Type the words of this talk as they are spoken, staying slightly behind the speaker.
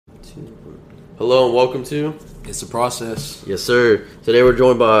Hello and welcome to It's a Process. Yes, sir. Today we're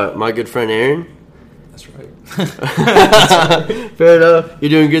joined by my good friend Aaron. That's right. Fair enough. You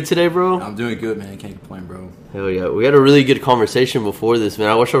doing good today, bro? I'm doing good, man. Can't complain, bro. Hell yeah. We had a really good conversation before this, man.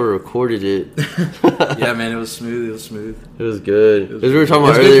 I wish I would have recorded it. Yeah, man. It was smooth. It was smooth. It was good. As we were talking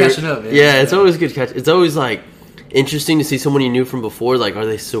about It's earlier. good catching up, man. Yeah, it's always good catch. It's always like interesting to see someone you knew from before. Like, are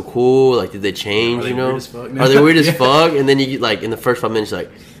they so cool? Like, did they change? Are they you know? weird as fuck? Are they weird as Yeah. fuck? And then you get, like, in the first 5 minutes, like,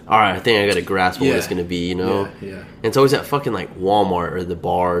 all right, I think I got a grasp on what it's gonna be. You know? Yeah. And it's always at fucking like Walmart or the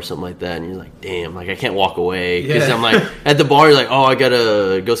bar or something like that, and you're like, damn, like I can't walk away because Yeah. I'm like at the bar, you're like, oh, I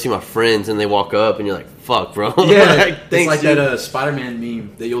gotta go see my friends, and they walk up, and you're like, fuck, bro. Yeah, like, it's thanks, like dude. that Spider-Man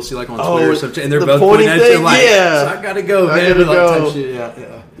meme that you'll see like on Oh, Twitter or something, and they're the both pointing at pointing you like, thing? Yeah. so I gotta go, I man. gotta like, go. type shit.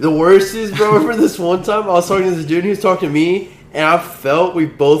 Yeah. The worst is, bro, remember this one time I was talking to this dude, and he was talking to me, and I felt we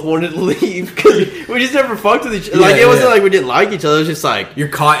both wanted to leave because we just never fucked with each other. Like, it wasn't like we didn't like each other. It was just like, You're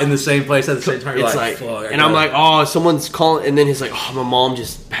caught in the same place at the same time. You're it's like, like, fuck, and I'm like, oh, someone's calling, and then he's like, oh, my mom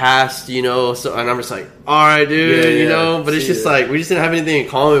just passed, you know, so, and I'm just like, all right, dude, Yeah, you yeah, know, but it's see just it. like, we just didn't have anything in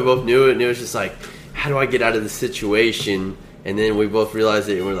common, we both knew it, and it was just like, how do I get out of this situation? And then we both realized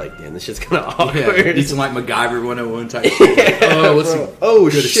it, and we're like, damn, this shit's kind of awkward. yeah, need some like MacGyver 101 type shit. Like, oh, what's Bro. the Oh,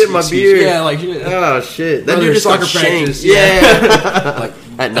 good shit, my excuse? beard. Yeah, like shit. Oh, shit. That Another dude just got soccer shanked. practice, Yeah. Like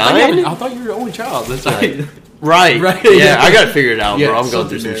At I 9? thought you were your only child. That's Right. like, Right. Right. Yeah, I got to figure it out, yeah, bro. I'm going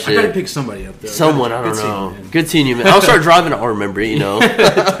through something some there. I gotta shit. pick somebody up though. Someone, I Good don't seeing know. you, man. Good seeing you, man. I'll start driving, I'll remember, you know.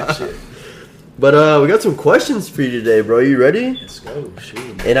 But we got some questions for you today, bro. You ready? Let's go.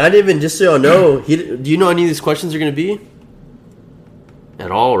 Shoot, man. And I didn't even, just so y'all know, do you know any of these questions are going to be?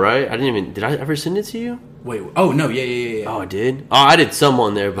 At all, right? I didn't even, did I ever send it to you? Wait. Oh no. Yeah. Oh, I did? Oh, I did some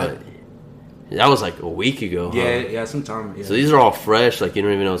on there, but that was like a week ago. Huh? Yeah. Sometime. Yeah. So these are all fresh, like you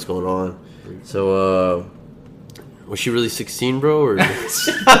don't even know what's going on. So, was she really 16, bro? Or Next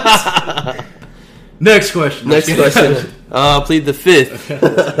question. next question. Plead the fifth.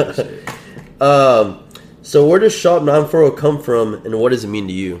 So where does Shop 940 come from, and what does it mean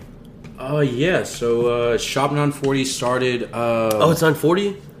to you? Yeah. So Shop 940 started. Oh, it's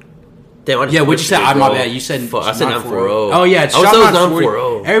 940. Damn, I just Yeah, what'd you say? forget, My bro. bad. You said Fuck, I said 940. Oh yeah, it's I Shop thought it was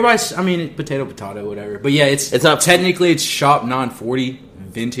 940. 940. Everybody's, I mean, potato, whatever. But yeah, it's not- technically it's Shop 940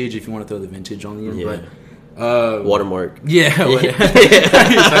 vintage if you want to throw the vintage on the end. Yeah. But Watermark. yeah,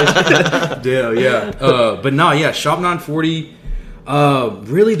 yeah. But no, yeah, Shop 940.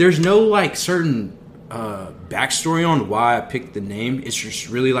 Really, there's no like certain backstory on why I picked the name. It's just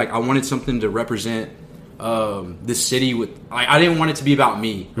really like I wanted something to represent the city with. I didn't want it to be about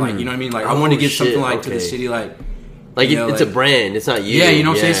me. Like you know what I mean. Like I wanted to give shit, something like to the okay. city like. Like You know, it's like- a brand. It's not you. Yeah, you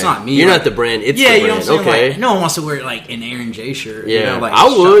know what I'm saying? It's not me. You're Like- not the brand. It's Yeah, the you know brand. what I'm saying? Okay. Like, no one wants to wear like an Aaron J shirt. You Yeah, know, like I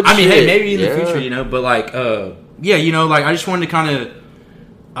would, I mean, hey, shit. maybe in the Yeah. future, you know, but like, yeah, you know, like I just wanted to kind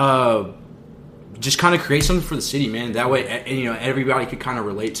of, just kind of create something for the city, man. That way, and, you know, everybody could kind of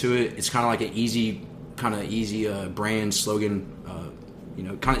relate to it. It's kind of like an easy brand slogan. You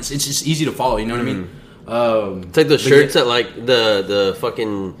know, kind of, it's just easy to follow. You know what I mean? It's like the but shirts that like the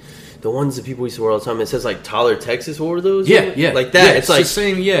fucking the ones that people used to wear all the time. It says like Tyler, Texas. What were those? Yeah, yeah. like that. Yeah, it's like the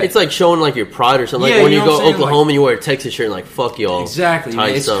same. Yeah, It's like showing like your pride or something. Yeah, Like when you you know go what to I'm saying? Oklahoma and you wear a Texas shirt and like fuck y'all. exactly. Type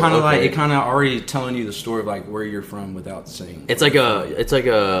Man. It's stuff. kind of like Okay. it kind of already telling you the story of like where you're from without saying. It's like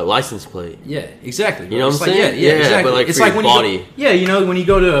a license plate. Yeah, exactly. You know what It's I'm like, saying? Yeah, Yeah, exactly. but, like, it's for like your when body. you go, yeah, you know, when you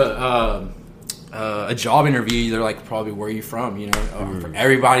go to a job interview, they're like, probably where are you from? You know, for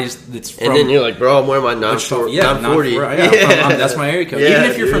everybody's that's from. And then you're like, bro, I'm wearing my 940. Yeah, 940. 940. Yeah, that's my area code. Yeah, Even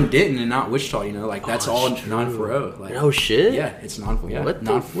if you're dude. from Denton and not Wichita, you know, like that's all that's true. 940. Like, Oh shit. yeah, it's 940. Yeah, What the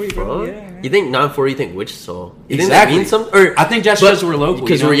 940, fuck? bro. Yeah, man. You think 940? You think Wichita? You think that Exactly. means something? Or I think that's because we're local.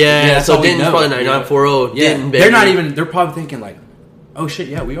 because you know? we're that's so all we Denton's know, probably you know? 940. Yeah, Denton, they're not baby. even. They're probably thinking like, "Oh shit,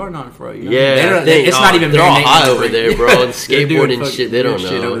 yeah, we are 940." You know? Yeah, They don't- they- it's not even. They're their all name high to over bring- there, bro, and They're doing skateboarding fucking shit. They don't weird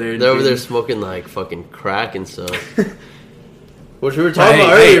shit know. over there. They're over there dude. smoking like fucking crack and stuff. Which we were talking Hey,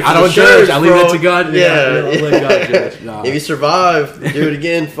 about earlier. hey, for I the don't shirts, judge. I leave bro. it to God. Yeah, I'll let God judge. Nah. If you survive, do it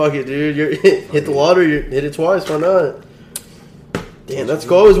again. Fuck it, dude. Hit the lottery. Hit it twice. Why not? Damn, that's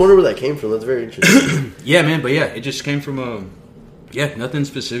cool. I always wonder where that came from. That's very interesting. Yeah, man, but yeah, it just came from nothing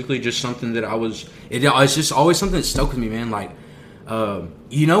specifically, just something that it's just always something that stuck with me, man. Like,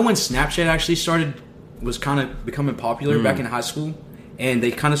 you know, when Snapchat actually was kind of becoming popular back in high school, and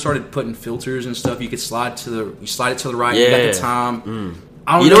they kind of started putting filters and stuff. You could slide it to the right. You got Yeah. the time.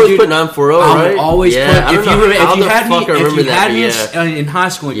 I don't You know, always dude. put 940, I right? would always Yeah, I put if don't you know how if you the had me fuck I remember if you that, had me yeah. in high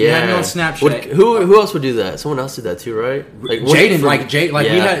school, if you had me on Snapchat. Who else would do that? Someone else did that too, right? Like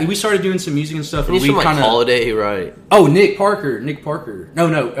Jaden, we started doing some music and stuff, And and he's we from like kind of Holiday, right? Oh, Nick Parker.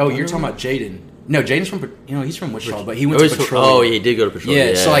 No. Oh, you're talking about Jaden. No, Jaden's from, he's from Wichita, but he went to Petroleum. Oh, yeah, he did go to Petroleum.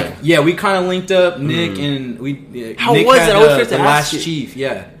 Yeah, so like, we kind of linked up, Nick, and we. How Nick was had, it? I always forget the to Last ask you. Chief,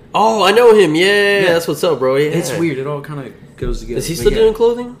 yeah. Oh, I know him. Yeah, that's what's up, bro. Yeah, It's weird. It all kind of goes together. Is he still doing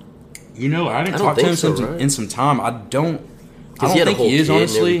clothing? I didn't talk to him in some time. I don't think he is,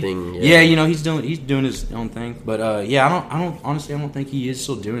 honestly. Yeah, he's doing his own thing. But I don't think he is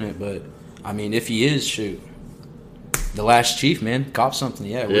still doing it. But I mean, if he is, shoot, the Last Chief, man, cop something.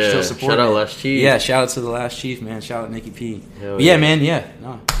 Yeah, we're still supporting. Shout out Last Chief. Yeah, shout out to the Last Chief, man. Shout out Nikki P. Man,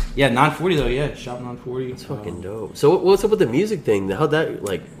 yeah, 940 though. Yeah, shop 940. That's fucking dope. So what's up with the music thing? How'd that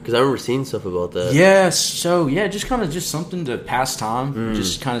because I remember seeing stuff about that. Yeah, so just kind of something to pass time,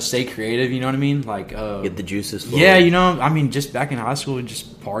 just kind of stay creative. You know what I mean? Like get the juices flowing. Yeah, I mean, just back in high school,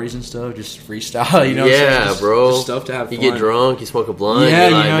 just parties and stuff, just freestyle. You know? Yeah, bro. Just stuff to have fun. You get drunk, you smoke a blunt. Yeah,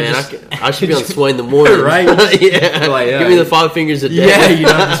 man, I should be on Sway in the morning, right? Yeah, give me the 5 fingers a day. Yeah,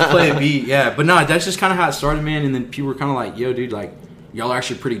 just play a beat. Yeah, but no, that's just kind of how it started, man. And then people were kind of like, "Yo, dude, like." Y'all are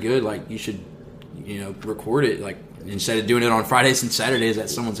actually pretty good. Like, you should, record it. Like, instead of doing it on Fridays and Saturdays at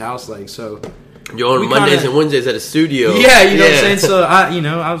someone's house. Like, so. You're on Mondays and Wednesdays at a studio. Yeah, you know what I'm saying? So,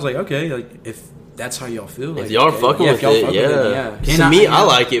 I was like, okay, like, if that's how y'all feel. Like, if y'all are fucking with it, yeah. To me, I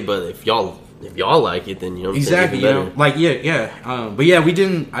like it, but if y'all like it, then, exactly, like, but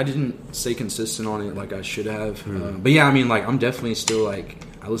yeah, I didn't stay consistent on it like I should have. But yeah, I mean, like, I'm definitely still, like,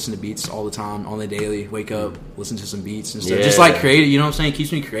 I listen to beats all the time, on the daily. Wake up, listen to some beats and stuff. Just like creative, you know what I'm saying? It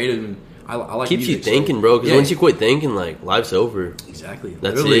keeps me creative, and I like keeps music, you thinking, bro. Because once you quit thinking, like life's over. Exactly.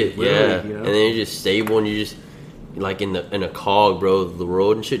 That's it. Yeah. And then you're just stable, and you're just like in a cog, bro. The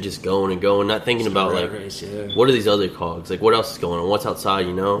road and shit, just going and going, not thinking about like what are these other cogs? Like what else is going on? What's outside?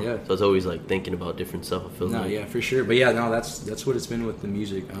 Yeah. So it's always like thinking about different stuff. I feel like. Yeah, for sure. But yeah, no, that's what it's been with the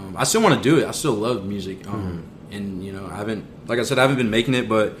music. I still want to do it. I still love music. And I haven't, like I said, I haven't been making it,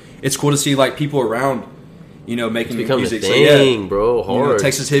 but it's cool to see like people around, making music. A thing, bro. Hard.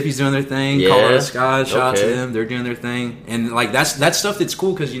 Texas Hippies doing their thing. Colorado Skies, shout out to them. They're doing their thing, and like that's stuff that's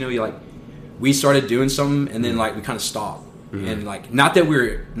cool because we started doing something, and then like we kind of stopped, and like not that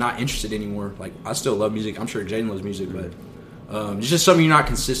we're not interested anymore. Like I still love music. I'm sure Jaden loves music, but. It's just something you're not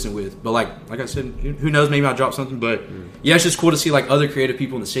consistent with. But like I said, who knows? Maybe I'll drop something. But yeah, it's just cool to see like other creative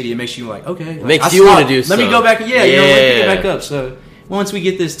people in the city. It makes you like, okay, it makes you want to do. Let me go back. Let me get back up. So once we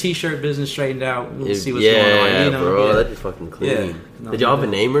get this T-shirt business straightened out, we'll see what's going on. Bro, that'd be fucking clean. Yeah. Did y'all have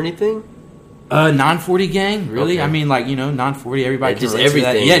a name or anything? 940 gang, really? Okay. I mean, like 940. Everybody can relate to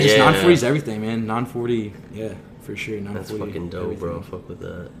that. Yeah, just 940 is everything, man. 940, yeah, for sure. 940. That's fucking dope, everything. Bro. Fuck with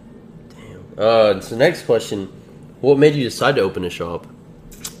that. Damn. So next question. What made you decide to open a shop?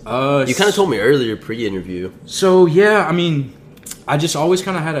 You kind of told me earlier, pre-interview. So, yeah, I mean, I just always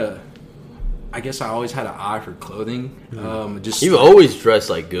kind of had I always had an eye for clothing. You've always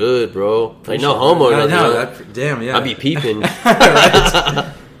dressed, like, good, bro. Like, no homo. Damn, yeah. I'd be peeping.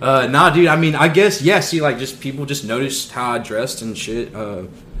 Nah, dude, I mean, I guess, yeah, see, like, just people just noticed how I dressed and shit.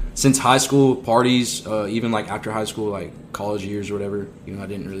 Since high school parties, even like after high school, like college years or whatever, I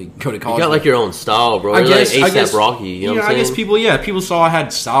didn't really go to college. You got like your own style, bro. You're like A$AP Rocky. You know what I'm saying? I guess people saw I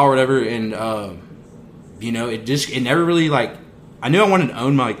had style or whatever, and it never really like. I knew I wanted to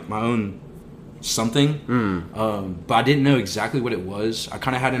own my own something, but I didn't know exactly what it was. I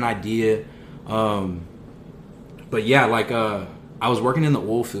kind of had an idea, but yeah, like I was working in the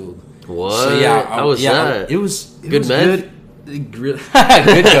oil field. What? So yeah, how was that? It was good. Good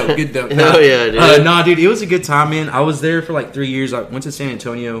dope. Hell yeah, dude. Nah, dude, it was a good time, man. I was there for like 3 years. I went to San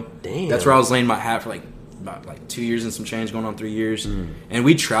Antonio. Damn. That's where I was laying my hat for about 2 years and some change, going on 3 years. And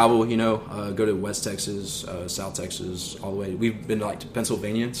we travel, go to West Texas, South Texas, all the way. We've been to like to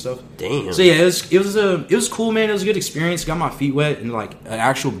Pennsylvania and stuff. Damn. So yeah, it was cool, man. It was a good experience. Got my feet wet and like an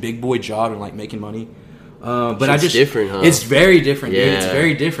actual big boy job and like making money. But it's different, huh? It's very different. Yeah. Dude. It's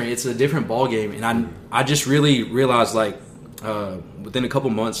very different. It's a different ball game, and I just really realized like. Within a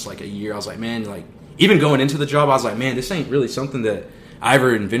couple months, like a year, I was like, man, like even going into the job, I was like, man, this ain't really something that I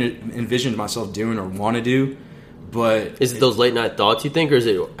ever envisioned myself doing or want to do. But is it those late night thoughts you think, or is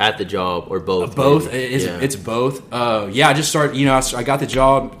it at the job, or both? Both. It's both. I just started. I got the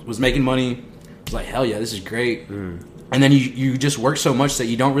job, was making money. I was like, hell yeah, this is great. And then you just work so much that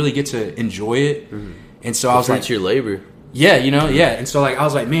you don't really get to enjoy it. And so I was like, it's your labor. Yeah, and so like I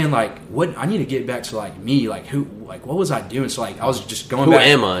was like, man, like what I need to get back to like me, like what was I doing? So like I was just going back. Who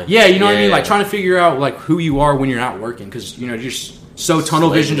am I? Yeah, you know what I mean, like trying to figure out like who you are when you're not working, because you're just so tunnel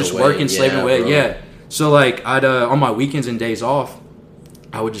vision, just working, slaving away. Bro. Yeah. So like I'd on my weekends and days off,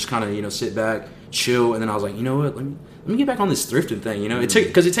 I would just kind of sit back, chill, and then I was like, you know what, let me get back on this thrifting thing. It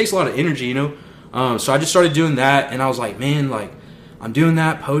takes a lot of energy, So I just started doing that, and I was like, man, like I'm doing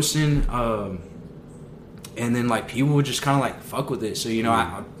that, posting. and then like people would just kind of like fuck with it. So you know,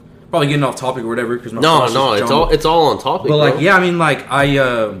 I'm probably getting off topic or whatever. Because it's all on topic. But like, bro. yeah, I mean, like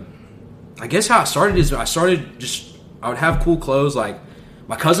I guess how it started is I would have cool clothes. Like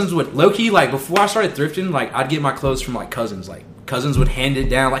my cousins would low key like before I started thrifting. Like I'd get my clothes from like cousins. Like cousins would hand it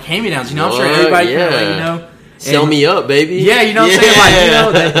down, like hand me downs. You know, I'm sure everybody kind of like, you know. Sell me up, baby. Yeah, you know what I'm saying? Like,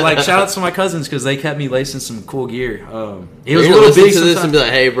 you know, like shout out to my cousins because they kept me lacing some cool gear. It was a little big to this and be like,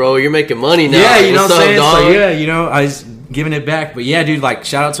 hey, bro, you're making money now. Yeah, you know what I'm saying? So, yeah, you know, I was giving it back. But yeah, dude, like,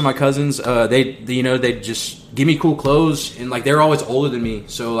 shout out to my cousins. They just give me cool clothes. And, like, they're always older than me.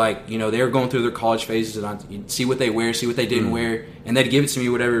 So, like, you know, they were going through their college phases. And I'd see what they wear, see what they didn't wear. And they'd give it to me,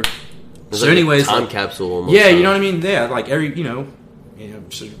 whatever. So, like anyways. Time capsule almost. Yeah, you know what I mean? Yeah, like,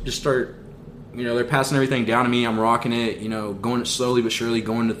 so just start... You know, they're passing everything down to me. I'm rocking it, you know, going slowly but surely,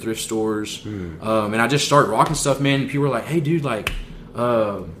 going to thrift stores. And I just start rocking stuff, man. And people are like, hey, dude, like,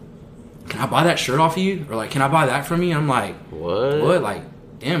 can I buy that shirt off of you? Or, like, can I buy that from you? And I'm like, what? Like,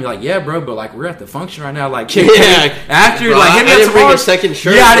 damn. You're like, yeah, bro, but, like, we're at the function right now. Like, after, bro, like, hit me up tomorrow. Bring a second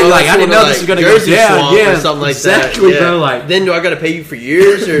shirt, yeah, I didn't know this was going to go down. Yeah, or something like that. Exactly, bro. Like, then do I got to pay you for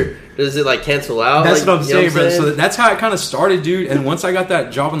years or... Does it like cancel out? That's like, what I'm saying, bro. So that's how it kind of started, dude. And once I got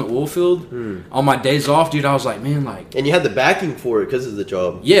that job in the oil field, on my days off, dude, I was like, man, like... And you had the backing for it because of the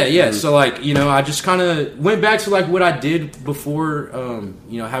job. Yeah. So, like, you know, I just kind of went back to, like, what I did before,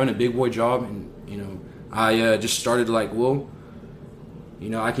 you know, having a big boy job. And, you know, I just started, like, well, you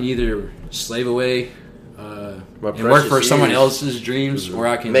know, I can either slave away and work for someone else's dreams, or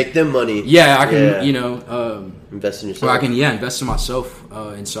I can... Make them money. Yeah, I can, you know... invest in yourself. Or I can, invest in myself.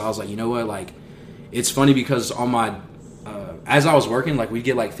 And so I was like, you know what? Like, it's funny because on my, as I was working, like, we'd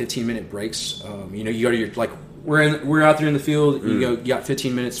get like 15-minute breaks. You know, you go to your, like, we're out there in the field. You got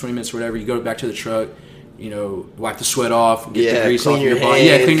 15 minutes, 20 minutes, whatever. You go back to the truck. You know, wipe the sweat off, get the grease off your body.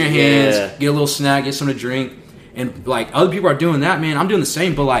 Yeah, clean your hands. Get a little snack, get something to drink. And like other people are doing that, man. I'm doing the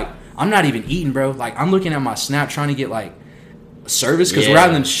same, but like I'm not even eating, bro. Like I'm looking at my Snap trying to get like service because we're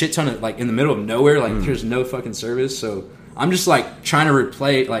out in a shit ton of like in the middle of nowhere. Like there's no fucking service, so I'm just like trying to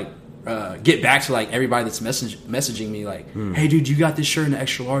replay like get back to like everybody that's messaging me like, hey dude, you got this shirt in the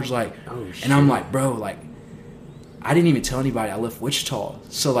extra large, like, and I'm like, bro, like I didn't even tell anybody I left Wichita,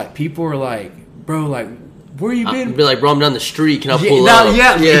 so like people are like, bro, like where you been? I'd be like, bro, I'm down the street. Can I pull up?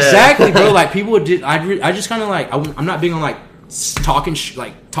 Yeah, exactly, bro. Like people did. I just kind of like I'm not big on like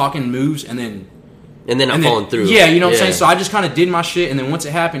talking moves and then I'm falling through. Yeah, you know what I'm saying? So I just kind of did my shit, and then once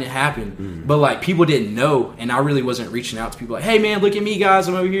it happened, it happened. But, like, people didn't know, and I really wasn't reaching out to people like, hey, man, look at me, guys.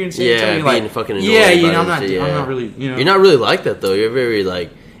 I'm over here and saying, like, fucking annoyed. Yeah, you know, I'm not really, you know. You're not really like that, though. You're very,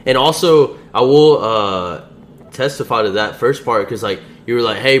 like, and also, I will testify to that first part, because, like, you were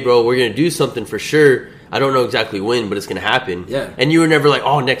like, hey, bro, we're going to do something for sure. I don't know exactly when, but it's going to happen. Yeah. And you were never like,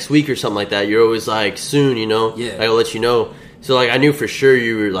 oh, next week or something like that. You're always like, soon, you know? Yeah. Like, I'll let you know. So, like, I knew for sure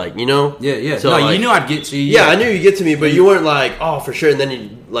you were, like, you know? Yeah. So, no, like, you knew I'd get to you. Yeah, I knew you'd get to me, but you weren't like, oh, for sure. And then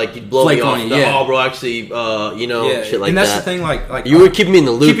you'd blow me off. Oh, bro, actually, you know, shit like that. And that's the thing, like you were keeping me in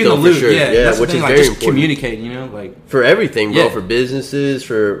the loop, for sure. Yeah, which is like, very just important. Communicating, you know? Like for everything, bro. For businesses,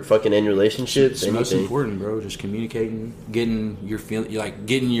 for fucking end relationships, it's most important, bro. Just communicating, getting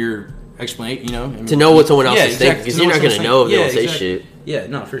your explanation, you know? To know what someone else is thinking, because you're not going to know if they don't say shit. Yeah,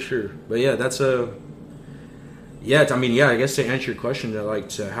 no, for sure. But yeah, that's a... Yeah, I mean, I guess to answer your question,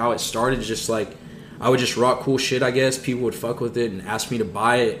 to how it started, just like I would just rock cool shit. I guess people would fuck with it and ask me to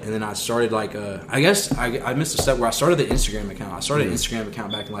buy it, and then I started like I guess I missed a step where I started the Instagram account. I started an Instagram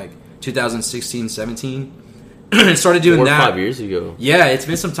account back in like 2016, 17, and started doing 4 or that 5 years ago. Yeah, it's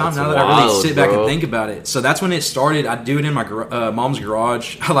been some time now that I really sit back and think about it. So that's when it started. I'd do it in my mom's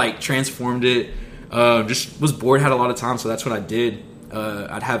garage. I like transformed it. Just was bored, had a lot of time, so that's what I did.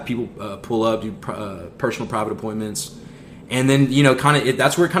 I'd have people pull up, do personal private appointments, and then you know,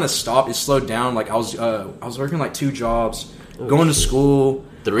 that's where it kind of stopped. It slowed down. Like I was working like 2 jobs, going to school.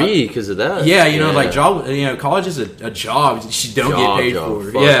 3 because of that. Yeah, you know, like job. You know, college is a job you don't get paid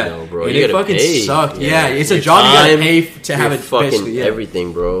for. Yeah, no, bro. And it fucking sucked. Yeah, it's a job you gotta pay to have it. Fucking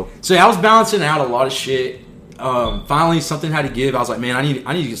everything, bro. So I was balancing out a lot of shit. Finally, something had to give. I was like, man, I need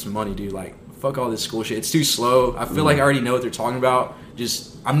to get some money, dude. Like, fuck all this school shit. It's too slow. I feel like I already know what they're talking about.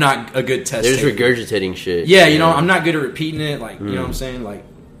 Just, I'm not a good test taker. They're just regurgitating shit. Yeah, you know, I'm not good at repeating it. Like, you know what I'm saying? Like,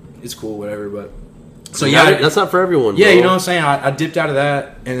 it's cool, whatever. But so that's not for everyone. Yeah, bro. you know what I'm saying? I dipped out of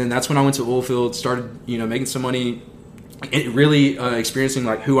that, and then that's when I went to Oilfield, started, you know, making some money, really experiencing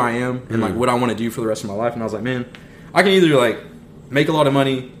like who I am and like what I want to do for the rest of my life. And I was like, man, I can either like make a lot of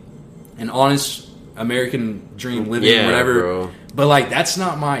money, an honest American dream living, whatever. Bro. But like that's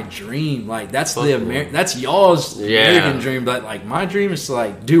not my dream. Like that's that's y'all's American dream. But like my dream is to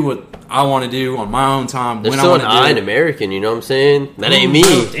like do what I want to do on my own time. There's when still I an I in American, you know what I'm saying? That ain't me.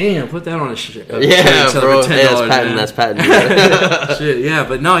 Bro, damn, put that on a shirt. Yeah, bro. Hey, that's patent. Shit, yeah,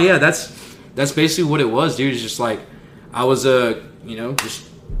 but no, yeah, that's basically what it was, dude. It's just like I was just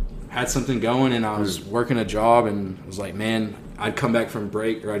had something going, and I was working a job, and I was like, man, I'd come back from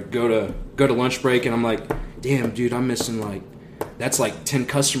break, or I'd go to lunch break, and I'm like, damn, dude, I'm missing like. That's like 10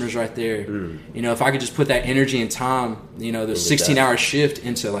 customers right there. You know, if I could just put that energy and time, you know, the 16-hour shift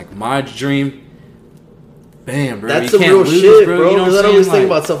into like my dream, bam, bro. That's some real shit, bro. Because I always think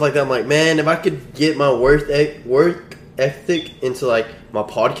about stuff like that. I'm like, man, if I could get my work ethic into like my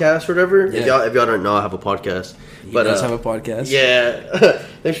podcast or whatever. Yeah. If y'all don't know, I have a podcast. He does have a podcast. Yeah.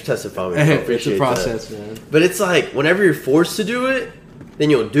 Thanks for testifying. I appreciate it's a process, man. But it's like, whenever you're forced to do it, then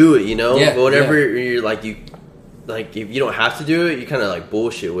you'll do it, you know? Yeah, but whenever you're like, if you don't have to do it, you kind of like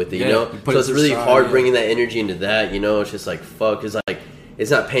bullshit with it, you know? So it's really hard bringing that energy into that, you know? It's just like, fuck, because like, it's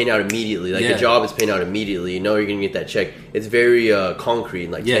not paying out immediately. Like, a job is paying out immediately. You know you're going to get that check. It's very concrete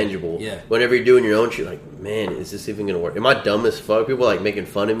and like tangible. Yeah. Whenever you're doing your own shit, like, man, is this even going to work? Am I dumb as fuck? People are like making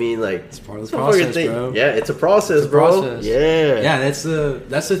fun of me. Like, it's part of the process, bro. Yeah, it's a process, bro. Process. Yeah. Yeah, that's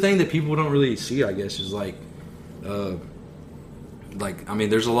the thing that people don't really see, I guess, is like, I mean,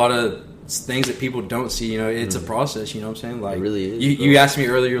 there's a lot of things that people don't see, you know. It's a process, you know what I'm saying? Like, it really is, you asked me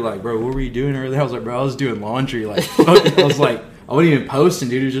earlier, you're like, bro, what were you doing earlier? I was like, bro, I was doing laundry. Like, I was like, I wasn't even posting,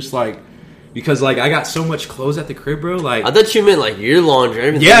 dude. It was just like, because like I got so much clothes at the crib, bro. Like, I thought you meant like your laundry.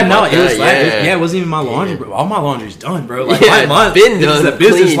 It was it wasn't even my laundry, bro. All my laundry's done, bro. Like, my been done. It's a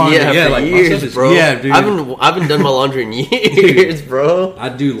business laundry, for years, bro. Yeah, dude. I haven't done my laundry in years, bro. I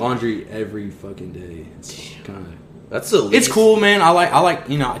do laundry every fucking day. It's kind of. That's the least. It's cool, man. I like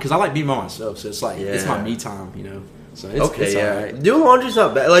you know, because I like being by myself, so it's like it's my me time, you know. So it's alright. Doing laundry's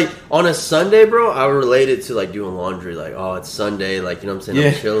not bad. Like on a Sunday, bro, I relate it to like doing laundry. Like, oh, it's Sunday. Like, you know what I'm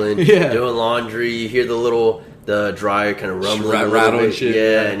saying? I'm chilling, doing laundry. You hear the dryer kind of rumbling, rattle and shit.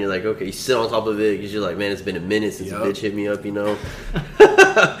 Yeah, and you're like, okay, you sit on top of it because you're like, man, it's been a minute since a bitch hit me up, you know.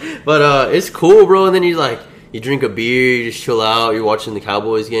 But it's cool, bro. And then you drink a beer, you just chill out, you're watching the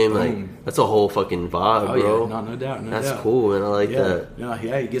Cowboys game. Like, that's a whole fucking vibe, bro. Yeah, no doubt. That's cool, man. I like that.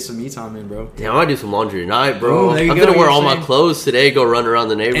 Yeah, you get some me time in, bro. Damn, I might do some laundry tonight, bro. I'm going to wear all my clothes today, go run around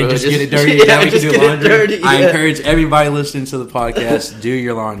the neighborhood. And just get it dirty. Yeah, just get it dirty. I encourage everybody listening to the podcast, do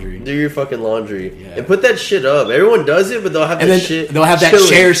your laundry. Do your fucking laundry. Yeah. And put that shit up. Everyone does it, but they'll have they'll have that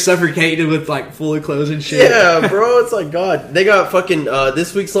chair suffocated with, like, full of clothes and shit. Yeah, bro. It's like, God. They got fucking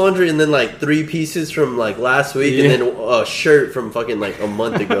this week's laundry and then, like, 3 pieces from, like, last week and then a shirt from fucking like a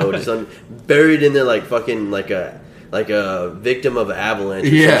month ago, just buried in there like fucking like a victim of an avalanche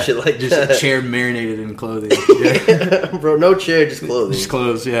or some shit like just that. Just a chair marinated in clothing. Bro, no chair, just clothing. Just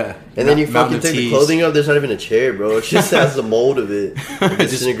clothes, yeah. And then you fucking take the clothing up, there's not even a chair, bro. It just has the mold of it. It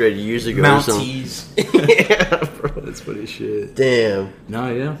disintegrated years ago Mount or something. Tees. Yeah, bro. That's funny shit. Damn. No,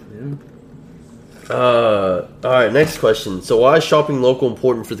 yeah. Alright, next question. So why is shopping local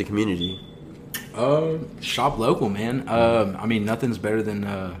important for the community? Shop local, man. I mean, nothing's better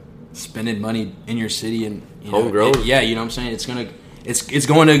than spending money in your city and homegrown. You know what I'm saying? It's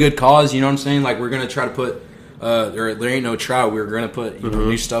going to a good cause. You know what I'm saying? Like, we're gonna try to put there ain't no try. We're gonna put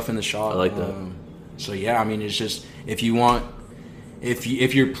new stuff in the shop. I like that. So yeah, I mean, it's just if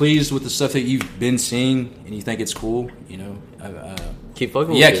you're pleased with the stuff that you've been seeing and you think it's cool, you know, keep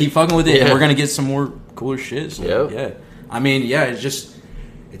fucking with it. Keep fucking with it. Yeah. And we're gonna get some more cooler shit. So, yeah. I mean,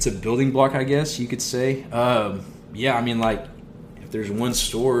 it's a building block, I guess you could say. I mean, like, if there's one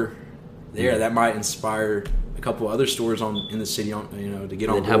store there, that might inspire a couple other stores in the city, to get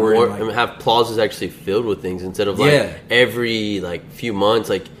on board. And have plazas actually filled with things instead of like every like few months,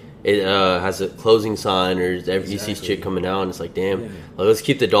 like it has a closing sign or you see shit coming out and it's like, damn, let's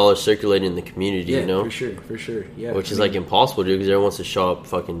keep the dollar circulating in the community, you know? For sure. Yeah, which is like impossible to do because everyone wants to shop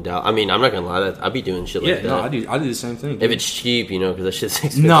fucking down. I mean, I'm not gonna lie, I'd be doing shit like that. I do the same thing. Dude. If it's cheap, you know, because that shit's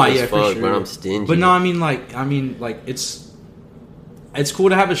expensive as fuck, but I'm stingy. But no, I mean, it's cool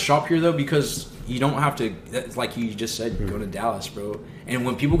to have a shop here though, because you don't have to, like you just said, go to Dallas, bro. And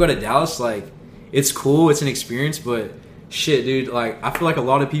when people go to Dallas, like, it's cool, it's an experience, but shit, dude, like, I feel like a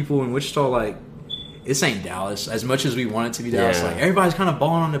lot of people in Wichita, like, this ain't Dallas as much as we want it to be Dallas. Like, everybody's kind of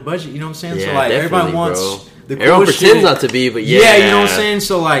balling on the budget, you know what I'm saying? Yeah, so like, everybody wants the cool everyone pretends not to be, but you know what I'm saying?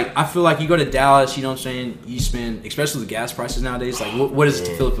 So like, I feel like you go to Dallas, you know what I'm saying? You spend, especially with gas prices nowadays, like, what is it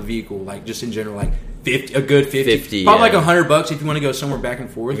to fill up a vehicle? Like, just in general, like, a good 50 probably like $100 if you want to go somewhere back and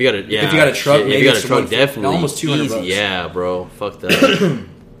forth. If you got a truck, maybe if you got a truck, definitely almost $200. Yeah, bro, fuck that.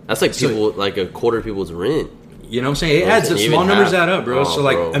 That's like people, like a quarter of people's rent. You know what I'm saying? It adds up. Small numbers add up, bro. So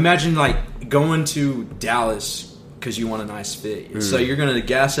like, imagine like going to Dallas because you want a nice fit. So you're going to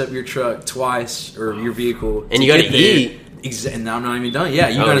gas up your truck twice or your vehicle. And you got to eat. And I'm not even done. Yeah,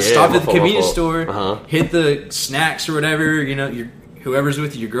 you got to stop at the convenience store, hit the snacks or whatever. You know, whoever's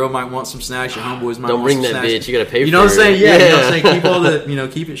with you, your girl might want some snacks. Your homeboys might. Don't want bring some that snacks. bitch. You gotta pay. You know for what I'm saying? Yeah, it. you know what I'm saying. Keep all the,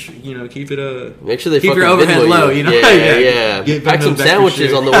 keep it. Make sure they keep your overhead low. You know, yeah. Pack some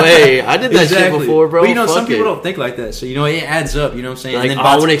sandwiches on the way. I did that shit before, bro. But you know, some people don't think like that. So you know, it adds up. You know what I'm saying? Like, and then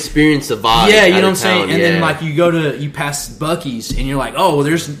I want to experience the vibe. Yeah, you know what I'm saying. And then like you pass Buc-ee's and you're like, oh,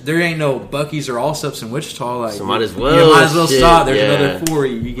 well, there ain't no Buc-ee's or Allsups in Wichita. Like, so might as well. Stop. There's another 4.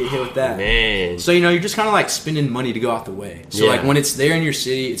 You get hit with that. Man. So you know, you're just kind of like spending money to go out the way. So like when it's there in your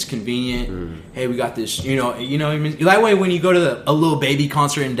city, it's convenient. Hey, we got this. You know. I mean, that way when you go to a Lil Baby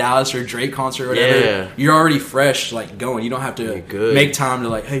concert in Dallas or a Drake concert or whatever, you're already fresh, like going. You don't have to make time to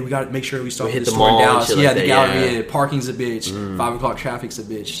like, hey, we got to make sure we stop at this store in Dallas. Yeah, the Galleria, parking's a bitch. 5 o'clock traffic's a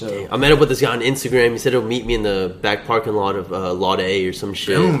bitch. So I met up with this guy on Instagram. He said he'll meet me in the back parking lot of Lot A or some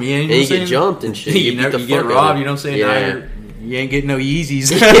shit. Boom, yeah, and you get jumped and shit. You get robbed. You know what I'm saying? Yeah. You ain't getting no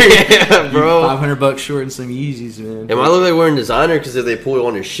Yeezys. Yeah, bro. $500 short and some Yeezys, man. Am I look like wearing designer because if they pull you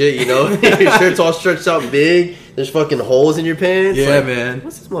on your shit, you know? Your shirt's all stretched out big. There's fucking holes in your pants. Yeah, like, man.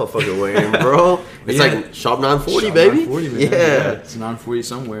 What's this motherfucker wearing, bro? It's like Shop 940, Shop baby. 940, man. Yeah. It's 940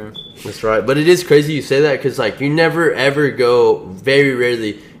 somewhere. That's right. But it is crazy you say that because, like, you never ever go, very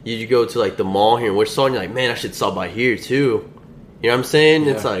rarely, you go to, like, the mall here in Wichita and you're like, man, I should stop by here, too. You know what I'm saying?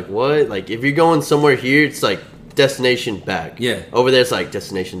 Yeah. It's like, what? Like, if you're going somewhere here, it's like, destination back. Yeah. Over there it's like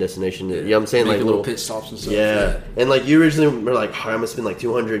destination. You know what I'm saying? Make like little pit stops and stuff. Yeah. And like you originally were like, I'm gonna spend like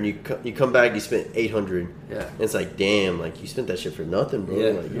 200 and you come back, you spent 800. Yeah. And it's like, damn, like you spent that shit for nothing, bro.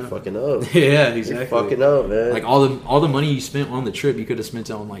 Yeah. Like you're fucking up. Yeah, exactly. You're fucking up, man. Like all the money you spent on the trip, you could have spent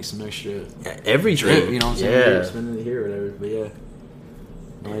it on like some extra every trip, you know what I'm saying? Yeah. Spending it here or whatever. But yeah.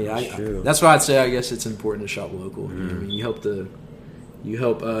 That's why I'd say I guess it's important to shop local. I mean, you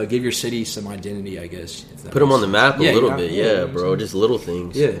help give your city some identity, I guess. Put them on the map a little bit, bro. Just little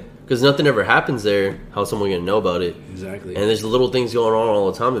things. Yeah. Because nothing ever happens there. How's someone going to know about it? Exactly. And there's little things going on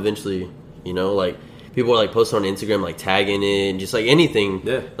all the time eventually, you know? Like, people are, like, posting on Instagram, like, tagging it and just, like, anything.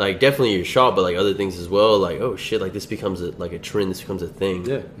 Yeah. Like, definitely your shop, but, like, other things as well. Like, oh, shit, like, this becomes, a trend. This becomes a thing.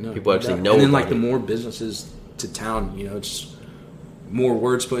 Yeah. People actually know And then, about like, the it. more businesses to town, you know, it's more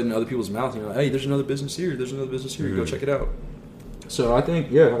words put in other people's mouths. You know, hey, there's another business here. There's another business here. Go check it out. So I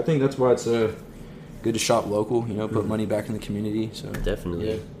think that's why it's good to shop local. You know, put money back in the community. So definitely,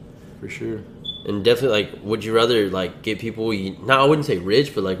 yeah, for sure. And definitely, like, would you rather like get people? I wouldn't say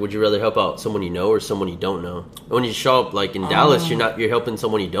rich, but like, would you rather help out someone you know or someone you don't know? When you shop like in Dallas, you're helping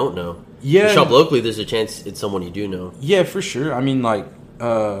someone you don't know. Yeah, you shop locally, there's a chance it's someone you do know. Yeah, for sure. I mean, like,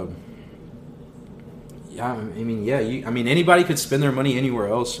 anybody could spend their money anywhere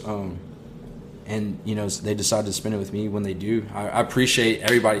else. And, you know, they decide to spend it with me when they do. I appreciate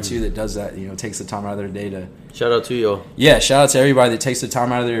everybody, too, that does that, you know, takes the time out of their day to... Shout out to y'all. Yeah, shout out to everybody that takes the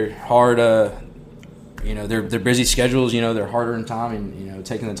time out of their hard, you know, their busy schedules, you know, their hard-earned time and, you know,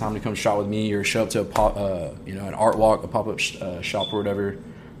 taking the time to come shop with me or show up to an art walk, a pop-up shop or whatever.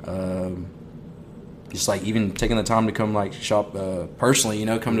 Just, like, even taking the time to come, like, shop personally, you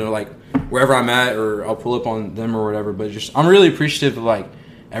know, come to, like, wherever I'm at or I'll pull up on them or whatever. But just, I'm really appreciative of, like,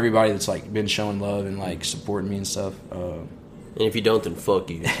 everybody that's like been showing love and like supporting me and stuff. And if you don't, then fuck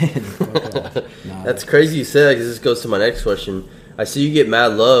you. Nah, that's crazy you said that because this goes to my next question. I see you get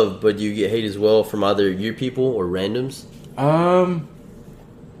mad love, but you get hate as well from either your people or randoms.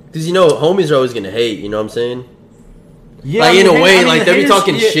 Because you know homies are always gonna hate. You know what I'm saying? Yeah, like in a way, like they'll be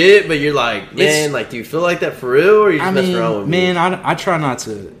talking shit, but you're like, man, like, do you feel like that for real, or you just messing around with me? Man, I try not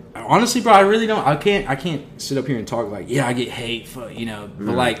to. Honestly, bro, I really don't. I can't sit up here and talk like, yeah, I get hate, you know.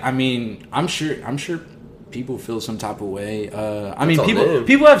 But like, I mean, I'm sure people feel some type of way. I mean,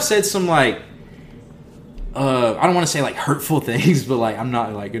 people have said some like, I don't want to say like hurtful things, but like, I'm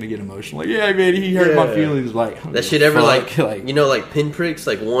not like gonna get emotional. Like, yeah, man, he hurt my feelings. Like that shit ever like you know, like pinpricks.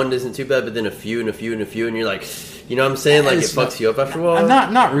 Like one isn't too bad, but then a few and a few and a few, and you're like, you know what I'm saying? Like it fucks you up after a while.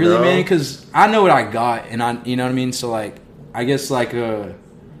 Not really, man, because I know what I got, and you know what I mean. So like, I guess like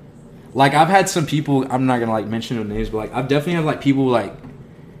I've had some people, I'm not gonna like mention their names, but like I've definitely had like people like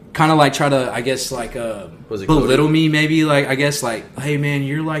kind of like try to, I guess, like belittle me maybe, like I guess like, hey man,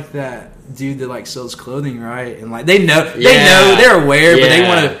 you're like that dude that like sells clothing, right? And like they know they're aware, but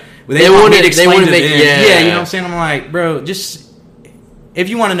they want me to explain to them. Yeah, you know what I'm saying? I'm like, bro, just if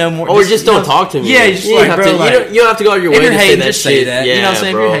you want to know more, or just don't talk to me. Yeah, just you like, bro, you don't have to go out your way to say that just shit. Say that. Yeah, you know what I'm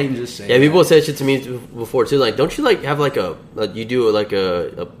saying? bro. If you're hating, just say that. Yeah, people said shit to me before too. Like, don't you like have like you do like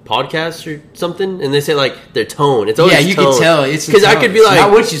a podcast or something? And they say like their tone. It's always you tone. can tell. It's because I could be like,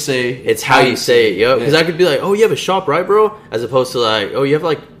 not what you say. It's how you say it. Yo, because I could be like, oh, you have a shop, right, bro? As opposed to like, oh, you have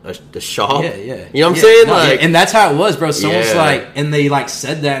like a shop. Yeah. You know what I'm saying? No, like, and that's how it was, bro. Someone's like, and they like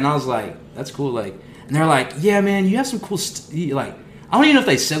said that, and I was like, that's cool. Like, and they're like, yeah, man, you have some cool like. I don't even know if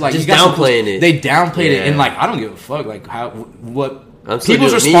they said like just you got downplaying it. They downplayed it, and like I don't give a fuck. Like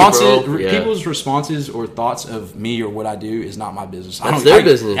people's responses or thoughts of me or what I do is not my business. That's their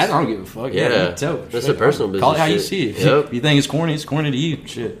business. I don't give a fuck. Yeah, that's a personal business. Call it how you see it. Yep. If you think it's corny to you.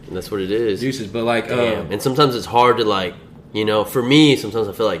 Shit, that's what it is. Deuces, but like, and sometimes it's hard to like. You know, for me, sometimes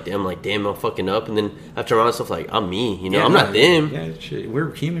I feel like, damn, I'm fucking up. And then after myself, like, I'm me. You know, I'm not them. Yeah, shit.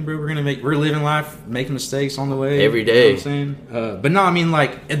 We're human, bro. We're living life, making mistakes on the way. Every day. You know what I'm saying? But no, I mean,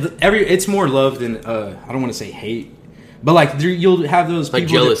 like, it's more love than, I don't want to say hate. But, like, you'll have those people. Like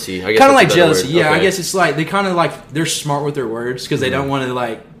jealousy. Kind of like jealousy. Word. Yeah, okay. I guess it's like, they kind of like, they're smart with their words because they don't want to,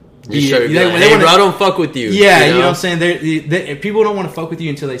 like, hey, bro, I don't fuck with you. Yeah, you know what I'm saying? People don't want to fuck with you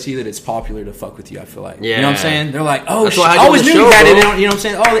until they see that it's popular to fuck with you, I feel like. Yeah. You know what I'm saying? They're like, oh, I always knew you had it. You know what I'm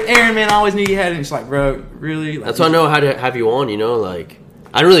saying? Oh, Aaron, man, I always knew you had it. And it's like, bro, really? Like, that's why I know how to have you on, you know? Like,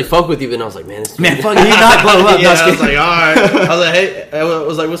 I didn't really fuck with you, but I was like, man, fuck you, not blow up. Yeah, I was like, all right. I was like, hey, I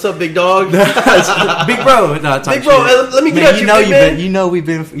was like, what's up, big dog? Big bro. No, big bro, let me get at you, man. You know we've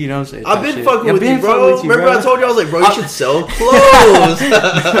been, you know what I'm saying? I've been fucking with you, bro. Remember I told you, I was like, bro, you should sell clothes.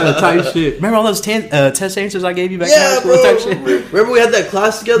 Type shit. Remember all those test answers I gave you back in high school? Type shit? Remember we had that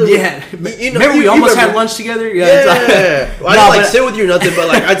class together? Yeah. Remember we almost had lunch together? Yeah. I didn't like sit with you or nothing, but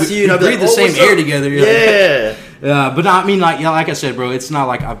like I'd see you and I'd be like, breathe the same air together. Yeah. But I mean, like I said, bro, it's not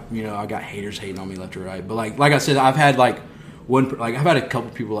like I got haters hating on me left or right. But like I said, I've had I've had a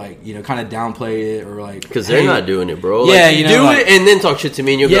couple people like kind of downplay it or like because they're not doing it, bro. Yeah, like, you do it and then talk shit to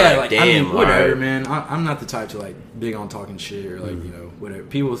me and you'll be like, damn, I mean, whatever, right. man. I'm not the type to like big on talking shit or like whatever.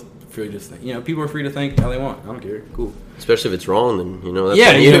 People free to think. People are free to think how they want. I don't care. Cool. Especially if it's wrong, then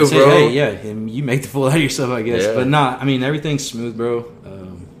that's you bro. Hey, and you make the fool out of yourself, I guess. Yeah. But nah, I mean everything's smooth, bro.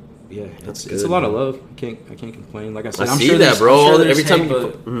 Yeah, it's a lot of love. I can't complain. Like I said, I'm see sure that, bro. Every time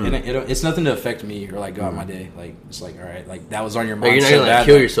it's nothing to affect me or like go out my day. Like it's like all right, like that was on your mind. You're not gonna like,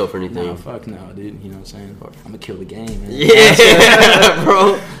 kill yourself or anything. No, fuck no, dude. You know what I'm saying? I'm gonna kill the game, man. Yeah,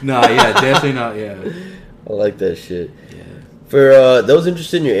 bro. No, yeah, definitely not. Yeah, I like that shit. Yeah. For those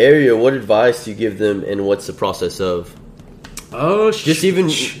interested in your area, what advice do you give them, and what's the process of? Oh, just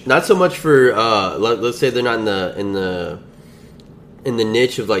even not so much for let's say they're not in the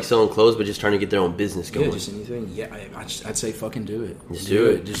niche of like selling clothes, but just trying to get their own business going. Yeah, just anything. Yeah, I'd say fucking do it. Just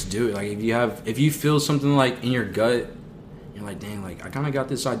do it. Just do it. Like if you feel something like in your gut, you're like, dang, like I kind of got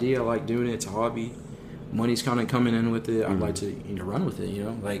this idea. I like doing it. It's a hobby. Money's kind of coming in with it. I'd like to run with it. You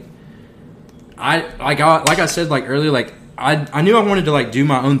know, like I said like earlier, like I knew I wanted to like do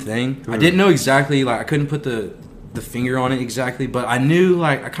my own thing. I didn't know exactly. Like I couldn't put the finger on it exactly, but I knew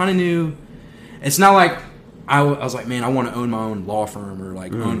like I kind of knew. It's not like. I was like, man, I want to own my own law firm or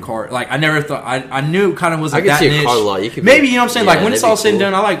like own car. Like I never thought I knew it kind of was like that niche. I could see a car lot. Maybe you know what I'm saying. Like when it's all said and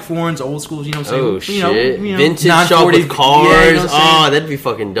done, I like foreigns, old schools. You know what I'm saying? Oh shit! Vintage shop with cars. That'd be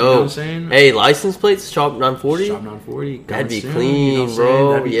fucking dope. You know what I'm saying? Hey, license plates, shop 940. Shop 940. That'd be clean,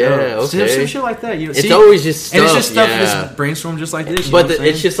 bro. Yeah, okay. Some shit like that. It's always just stuff. And it's just stuff that's brainstormed just like this. But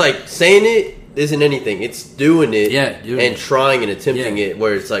it's just like saying it isn't anything. It's doing it. And trying and attempting it.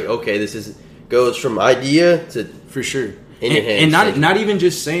 Where it's like, okay, this goes from idea to. For sure. In your hands. And not even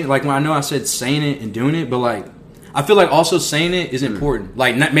just saying, like when I know I said saying it and doing it, but like, I feel like also saying it is important.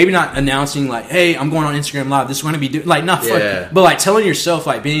 Like maybe not announcing like, hey, I'm going on Instagram Live. This is going to be like not fuck, but like telling yourself,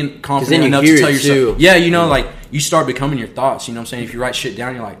 like being confident enough to tell yourself. Yeah, like you start becoming your thoughts. You know what I'm saying? If you write shit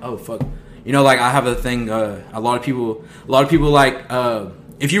down, you're like, oh fuck. You know, like I have a thing. A lot of people like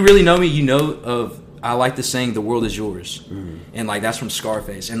if you really know me, you know of. I like the saying, "The world is yours," and like that's from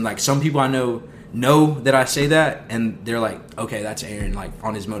Scarface. And like some people I know that I say that, and they're like, okay, that's Aaron, like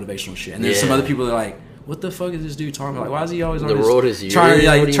on his motivational shit. And there's some other people that are like, what the fuck is this dude talking about? Like, why is he always on the road is trying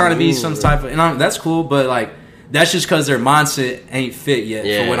to be some type of? And that's cool, but like that's just because their mindset ain't fit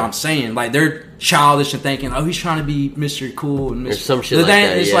yet for what I'm saying. Like they're childish and thinking, oh, he's trying to be Mr. Cool and Mr. Or some shit like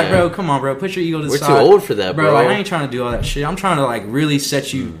that. It's like, bro, come on, bro, put your ego to the side. We're too old for that, bro. Like I ain't trying to do all that shit. I'm trying to like really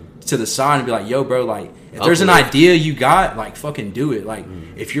set you to the side and be like, yo, bro, like if there's an idea you got, like fucking do it. Like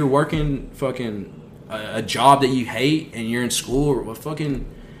if you're working fucking a job that you hate and you're in school or fucking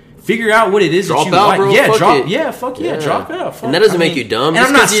figure out what it is drop that you out, like. Bro, yeah, fuck drop. It. Yeah, fuck yeah, drop out. Fuck. And that doesn't make you dumb. And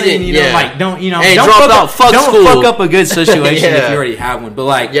I'm not saying like don't hey, don't drop fuck out. Up, fuck don't school. fuck up a good situation if you already have one. But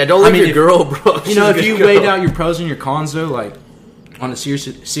like, don't leave your girl, bro. You know, if you weighed out your pros and your cons, though, like on a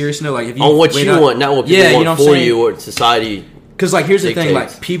serious note, like if you on what you want, not what people want for you or society. Because like here's the thing,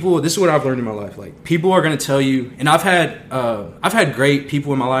 like people, this is what I've learned in my life. Like people are gonna tell you, and I've had great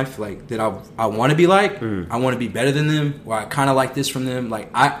people in my life like that I want to be like. I want to be better than them, or I kind of like this from them. Like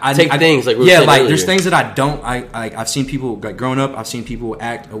I take things like like earlier. There's things that I don't. I've seen people like growing up. I've seen people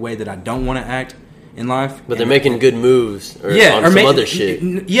act a way that I don't want to act in life, but they're making good moves or some other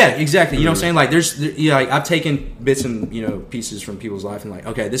shit. Yeah, exactly. You know what I'm saying? Like like I've taken bits and pieces from people's life and like,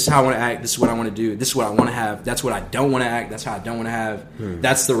 okay, this is how I want to act. This is what I want to do. This is what I want to have. That's what I don't want to act. That's how I don't want to have.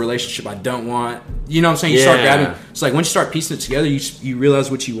 That's the relationship I don't want. You know what I'm saying? You start grabbing. It's like once you start piecing it together, you realize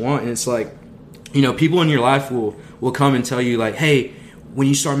what you want, and it's like, people in your life will come and tell you like, hey, when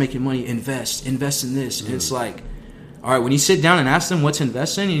you start making money, invest in this, and it's like. All right, when you sit down and ask them what's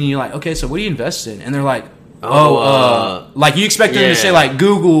investing, and you're like, okay, so what do you invest in? And they're like, like you expect them to say like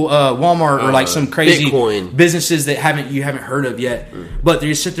Google, Walmart, or like some crazy Bitcoin businesses that you haven't heard of yet. But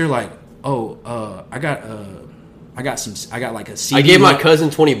they sit there like, I got like a CD. I gave my cousin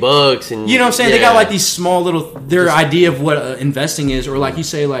 $20 and you know what I'm saying? They got like these small little their idea of what investing is, or like you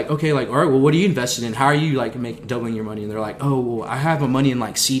say like, okay, like all right, well, what are you invested in? How are you like doubling your money? And they're like, oh, well, I have my money in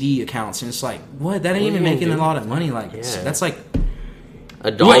like CD accounts, and it's like, what? That ain't even making a lot of money. Like that's like $1.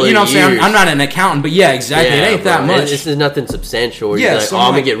 You know what I'm saying? I'm not an accountant, but yeah, exactly. It ain't that much. This is nothing substantial. You're like,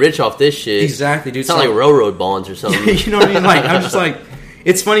 I'm gonna get rich off this shit. Exactly, dude. It's not like railroad bonds or something. You know what I mean? Like I'm just like.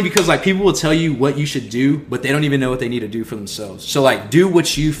 It's funny because like people will tell you what you should do, but they don't even know what they need to do for themselves. So like do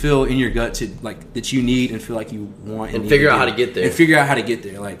what you feel in your gut to like that you need and feel like you want and figure out how to get there. And figure out how to get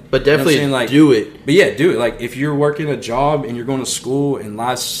there. Like, but definitely like, do it. But yeah, do it. Like if you're working a job and you're going to school and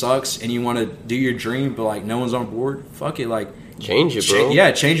life sucks and you want to do your dream, but like no one's on board, fuck it. Like change it, bro.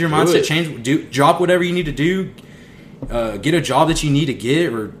 Change your mindset. Drop whatever you need to do. Get a job that you need to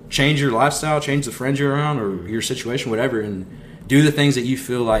get, or change your lifestyle, change the friends you're around, or your situation, whatever, and do the things that you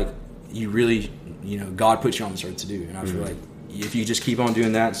feel like you really, God put you on this earth to do. And I feel like if you just keep on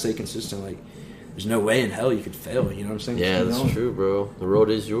doing that and stay consistent, like there's no way in hell you could fail. You know what I'm saying? Yeah, that's true, bro. The road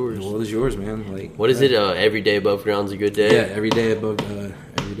is yours. The world is yours, man. Like what is it? Every day above ground's a good day. Yeah, every day above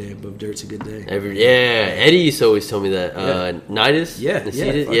dirt's a good day. Eddie used to always tell me that. Nidus?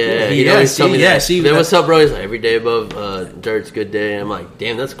 Yeah. He'd always tell me that. Then what's up, bro? He's like, every day above dirt's a good day. And I'm like,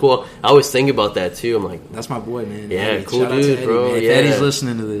 damn, that's cool. I always think about that too. I'm like, that's my boy, man. Yeah, Eddie. cool shout dude, Eddie, bro. Man. If Eddie's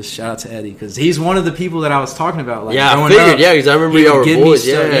listening to this, shout out to Eddie because he's one of the people that I was talking about. Like, I figured, because I remember y'all were boys.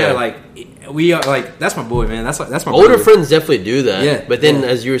 Like we are like that's my boy, man. That's my older friends definitely do that. Yeah, but then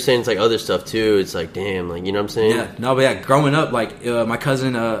as you were saying, it's like other stuff too. It's like damn, like you know what I'm saying? Yeah, no, but growing up, like my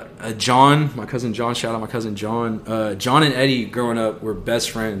cousin John, shout out my cousin John. John and Eddie growing up were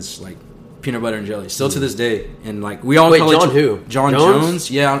best friends, like peanut butter and jelly, still to this day. And like we all John who? John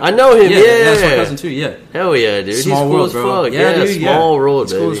Jones? Yeah, I know him. Yeah, that's my cousin too. Yeah, hell yeah, dude. Small He's world, cool bro. as fuck. Yeah, dude, small world,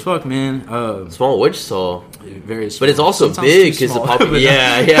 baby. Cool as fuck, man. Small Wichita. Very small. But it's also sometimes big because the population.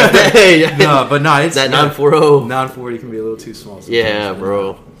 It's that 940. 940 can be a little too small. Yeah,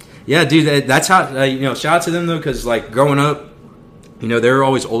 bro. Yeah, dude. That's how shout out to them though, because like growing up, they were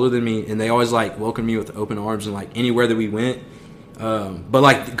always older than me, and they always like welcomed me with open arms and like anywhere that we went. But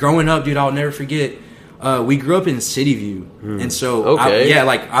like growing up, dude, I'll never forget. We grew up in City View, and so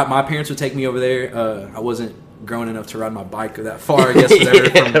my parents would take me over there. I wasn't grown enough to ride my bike or that far, I guess,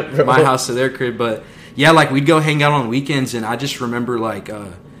 whatever, from my house to their crib, but. Yeah, like we'd go hang out on weekends, and I just remember like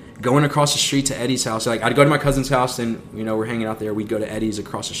going across the street to Eddie's house. Like I'd go to my cousin's house, and we're hanging out there. We'd go to Eddie's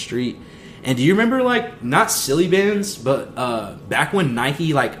across the street. And do you remember like not silly bands, but back when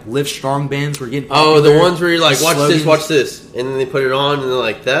Nike like Live Strong bands were getting popular, the ones where you're like watch this, and then they put it on, and they're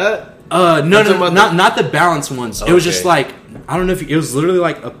like that. No, not the balance ones. It was just like I don't know if it was literally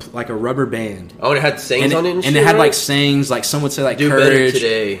like a rubber band. Oh, and it had sayings on it, and it had like sayings, like some would say like do courage better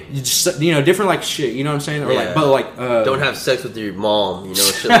today. You just different like shit. You know what I'm saying? Or like, but like don't have sex with your mom.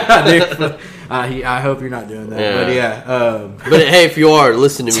 Shit like I hope you're not doing that. Yeah. But hey, if you are,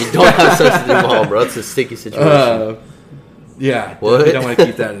 listen to me. Don't have sex with your mom, bro. It's a sticky situation. Yeah, what? We don't want to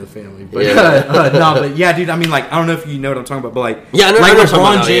keep that in the family. But but yeah, dude. I mean, like, I don't know if you know what I'm talking about, but like, I know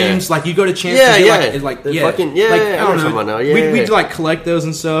LeBron James, like, you go to Champs, I don't know. We'd like collect those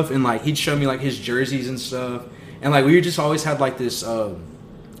and stuff, and like he'd show me like his jerseys and stuff, and like we just always had like this, it's kind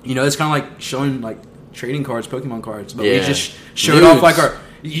of like showing like trading cards, Pokemon cards, but we just showed off like our.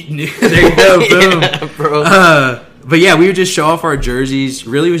 There you go, boom, bro. But yeah, we would just show off our jerseys.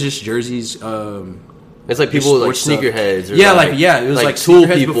 Really, it was just jerseys. It's like people with like sneakerheads. Or it was like tool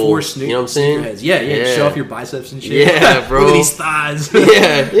people. Before you know what I'm saying? Yeah. Show off your biceps and shit. Yeah, bro. Look at these thighs.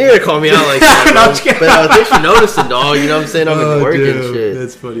 Yeah, you're gonna call me out like that, bro. But thanks for noticing, dog. You know what I'm saying? I've been working and shit.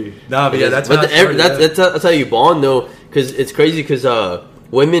 That's funny. Nah, but that's how you bond though, because it's crazy. Because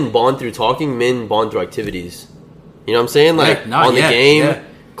women bond through talking, men bond through activities. You know what I'm saying? Like on the game,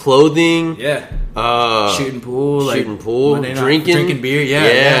 clothing. Yeah. Shooting pool, drinking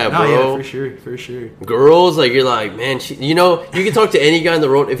beer, bro, for sure. Girls, like you're like, man, you can talk to any guy in the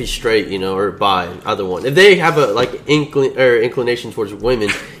road if he's straight, or bi, either one. If they have a like inclination towards women,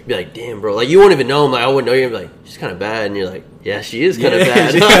 you'd be like, damn, bro, like you won't even know him. Like I wouldn't know you. You'd be like, she's kind of bad, and you're like, yeah, she is kind of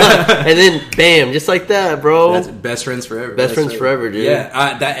bad. And then bam, just like that, bro. That's best friends forever. Best friends forever, dude.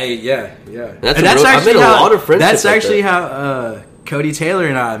 Yeah, That's actually a lot of friendships. That's actually how. Cody Taylor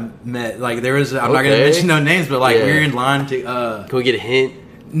and I met. Like there was, I'm not gonna mention no names, but like we were in line to. Can we get a hint?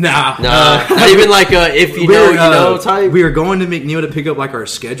 Nah. Not even like if you know type. We were going to McNeil to pick up like our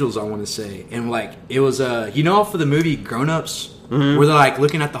schedules. I want to say, and like it was off of the movie Grown Ups, where they're like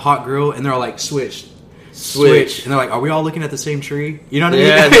looking at the hot girl and they're all like switch, and they're like, are we all looking at the same tree? You know what I mean?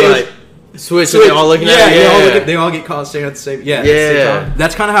 Yeah, they're like switch. And they're all looking at it. They all get caught staring at the same. Yeah.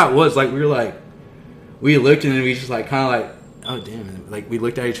 That's kind of how it was. Like we looked and then we just like kind of like. Oh damn! Like we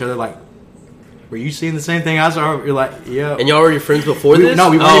looked at each other like, were you seeing the same thing I saw? You're like, yeah. And y'all were your friends before this? No,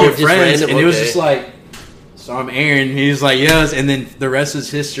 we weren't even friends. And it was just like, so I'm Aaron. He's like, yes. And then the rest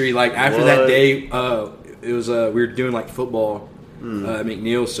is history. Like after that day, it was we were doing like football at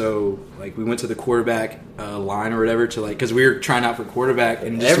McNeil. So like we went to the quarterback line or whatever to like because we were trying out for quarterback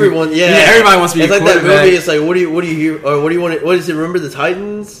and everybody wants to be. It's like that movie. It's like what do you hear or what do you want? What is it? Remember the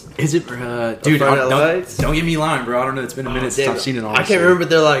Titans? Is it, dude? Don't get me lying, bro. I don't know. It's been a minute since I've seen it all. I can't remember. But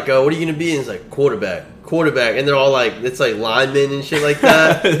they're like, what are you gonna be? And it's like quarterback, and they're all like, it's like linemen and shit like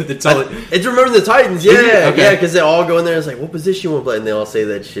that. It's remember the Titans, because they all go in there. And it's like, what position you want to play? And they all say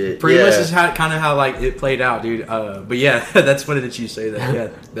that shit. Pretty much is kind of how like it played out, dude. But yeah, that's funny that you say that. Yeah,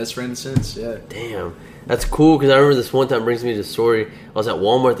 best friend since. Yeah, damn. That's cool because I remember this one time brings me to the story. I was at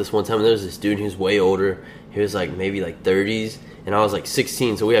Walmart this one time and there was this dude who was way older. He was like maybe like 30s and I was like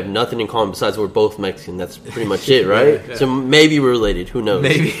 16. So we have nothing in common besides we're both Mexican. That's pretty much it, right? Yeah. So maybe we're related. Who knows?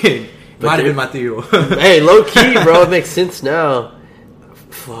 Maybe. Might have been my tío. Hey, low key, bro. It makes sense now.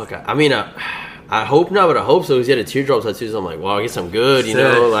 Fuck. I mean, I hope not, but I hope so because he had a teardrop tattoo. So I'm like, well, I guess I'm good. You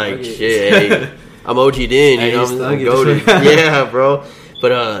know, like shit. Hey, I'm OG'd in. You know, I'm goated. Yeah, bro.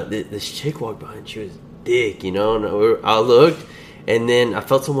 But this chick walked by and she was dick, and I looked, and then I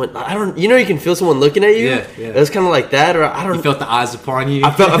felt someone. You can feel someone looking at you. Yeah. It was kind of like that, or I don't. You felt the eyes upon you.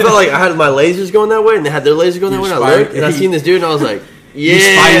 I felt like I had my lasers going that way, and they had their lasers going that way. And I looked, and I seen this dude, and I was like, yeah. Your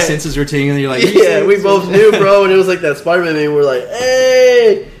spidey senses were tingling. You're like, yeah, we both knew, bro, and it was like that Spider-Man meme. We're like,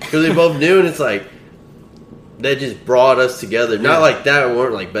 hey, because we both knew, and it's like that just brought us together. Not like that, we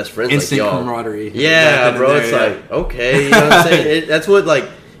weren't like best friends. Instant like y'all. Camaraderie. Yeah, bro. It's like okay, you know what I'm saying? That's what like.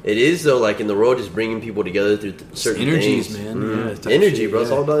 It is though, like in the world, just bringing people together through certain energies, things. Man. Mm-hmm. Yeah, energy, bro.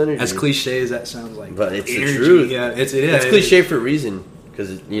 It's all about energy. As cliche as that sounds, like, but it's energy. The truth. Yeah, it's cliche for a reason because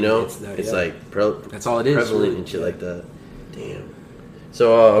it's like that's all it is. Prevalent and shit like that. Damn.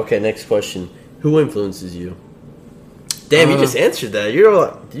 So okay, next question: who influences you? Damn, you just answered that. You're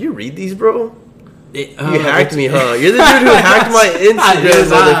like, did you read these, bro? You hacked me, huh? You're the dude who hacked my Instagram,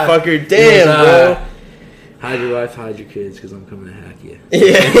 motherfucker. Damn, bro. Hide your wife, hide your kids, because I'm coming to hack you.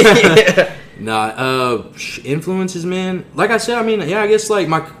 Yeah. Nah, influences, man. Like I said, I mean, yeah, I guess like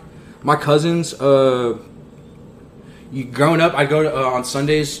my cousins. Growing up, I'd go to, on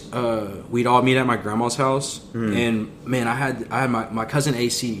Sundays. We'd all meet at my grandma's house, and man, I had my cousin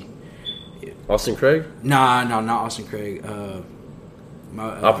AC. Austin Craig? Nah, no, not Austin Craig. I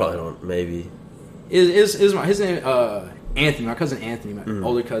probably don't. Maybe. His name Anthony. My cousin Anthony, my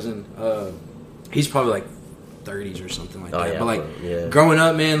older cousin. He's probably like 30s or something like that. Yeah, but like growing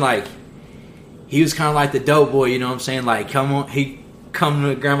up, man, like he was kind of like the dope boy, you know what I'm saying? Like he come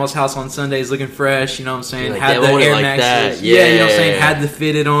to grandma's house on Sundays looking fresh, you know what I'm saying? Like, had the Air like Maxes. Yeah, you know what I'm saying? Had the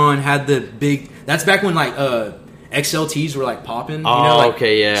fitted on, had the big. That's back when like XLTs were like popping. You know, like,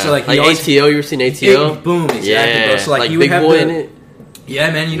 okay, yeah. So like ATO, you ever seen ATO? Boom, exactly. Bro. So like he would big have boy in it.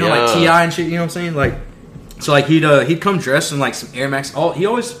 Yeah, man. You know, like T.I. and shit. You know what I'm saying? Like, so like he'd come dressed in like some Air Max.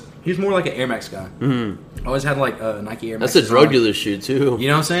 He was more like an Air Max guy. Mm-hmm. Always had like Nike Air Max. That's a drug dealer shoe too. You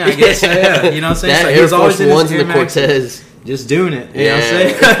know what I'm saying? I guess, yeah. You know what I'm saying? That Air Force Ones and the Cortez. just doing it. You know what I'm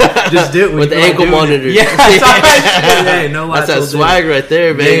saying? Just do it with the ankle monitor. Yeah, that's that swag right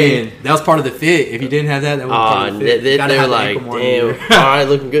there, baby. Man, that was part of the fit. If you didn't have that would be part of the fit. They're like, damn, all right,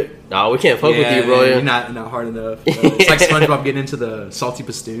 looking good. No, we can't fuck with you, bro. You're not hard enough. It's like SpongeBob getting into the salty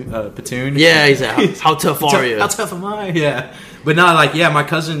platoon. Yeah, he's like, how tough are you? How tough am I? Yeah, but not like my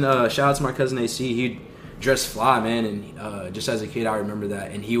cousin. Shout out to my cousin AC. He'd dress fly, man, and just as a kid, I remember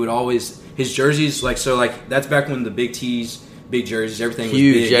that. And he would always his jerseys like that's back when the big tees, big jerseys, everything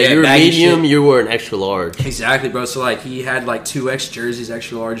huge. Was big. Yeah, you were medium. You were an extra large. Exactly, bro. So like he had like 2X jerseys,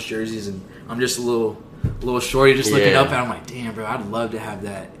 extra large jerseys, and I'm just a little shorty, just looking up, and I'm like, damn, bro, I'd love to have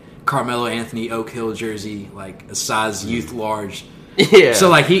that Carmelo Anthony Oak Hill jersey, like a size youth large. Yeah. So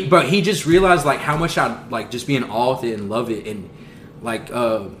like he just realized like how much I'd like just be in awe with it and love it, and like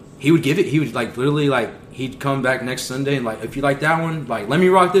he would give it. He would like literally like he'd come back next Sunday and like if you like that one, like let me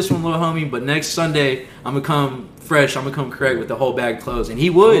rock this one, little homie. But next Sunday I'm gonna come fresh. I'm gonna come correct with the whole bag of clothes, and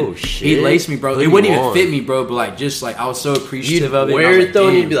he would. Oh, shit. He'd lace me, bro. It wouldn't even fit me, bro. But like just like I was so appreciative of it. Wear it though,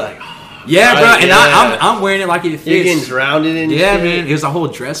 and you'd be like. Yeah, bro, and I'm wearing it like it fits. You're getting drowned in it. Yeah, man, it was a whole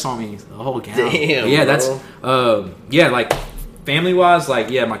dress on me, a whole gown. Damn, yeah, bro. That's like family wise,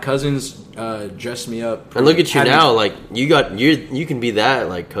 like my cousins dressed me up. And look at you now, like you can be that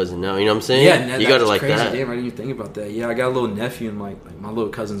like cousin now. You know what I'm saying? Yeah, you got it like crazy. that. Damn, I didn't even think about that. Yeah, I got a little nephew and like my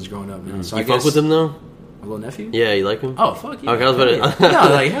little cousin's growing up now. So you fuck with him though? My little nephew? Yeah, you like him? Oh, fuck yeah. Okay, I was about to...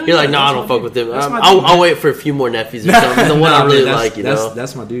 No, like, you're like, no, I don't fuck with him. I'll wait for a few more nephews or something. The one I really like, you know?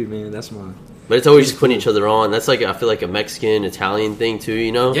 That's my dude, man. That's my... But it's always just putting each other on. That's like, I feel like a Mexican, Italian thing too,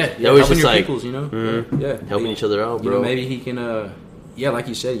 you know? Yeah, They're always just like... peoples, you know? Yeah. Helping each other out, bro. You know, maybe he can... like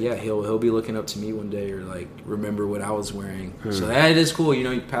you said, he'll be looking up to me one day or like remember what I was wearing. So that is cool. You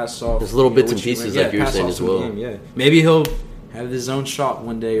know, you pass off. There's little bits and pieces like you were saying as well. Yeah, maybe he'll have his own shop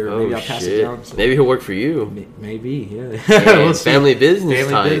one day, or maybe I'll pass it down. So. Maybe he'll work for you. Maybe, yeah. We'll family business.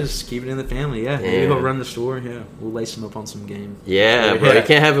 Family business. Keep it in the family. Yeah. Maybe he'll run the store. Yeah, we'll lace him up on some game. Yeah, bro. You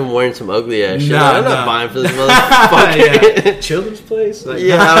can't have him wearing some ugly ass shit. I'm not buying for this motherfucker. Children's place. Like,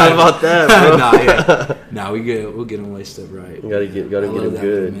 how about that, bro? Nah, we'll get him laced up right. You gotta get him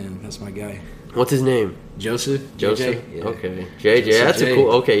good. Man, that's my guy. What's his name? Joseph. JJ? Yeah. Okay. JJ. That's J. a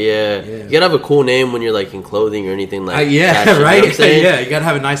cool... Okay, yeah. You gotta have a cool name when you're, like, in clothing or anything like that. Yeah, right? Yeah, you gotta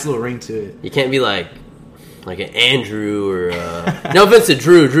have a nice little ring to it. You can't be, like an Andrew or... no offense to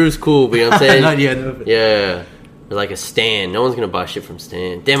Drew. Drew's cool, but you know what I'm saying? No offense. Yeah. Or, like, a Stan. No one's gonna buy shit from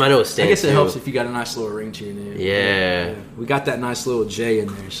Stan. Damn, I know a Stan, I guess it too. helps if you got a nice little ring to your name. Yeah. We got that nice little J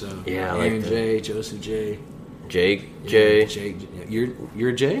in there, so... Yeah, I Aaron like that. J, Joseph J. Jake J. Jake.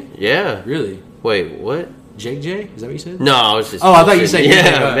 You're a J? Yeah. Really? Wait, what? Jake J? Is that what you said? No, I was just... Oh, I thought you said...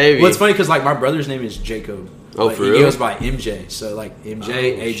 Yeah, maybe. Well, it's funny because, like, my brother's name is Jacob. Oh, like, for he real? goes by MJ. So, like,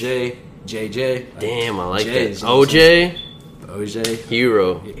 MJ, AJ, JJ. Like, Damn, I like J's, that. OJ? OJ.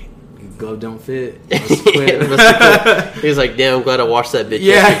 Hero. Glove don't fit. He was like, damn, I'm glad I washed that bitch.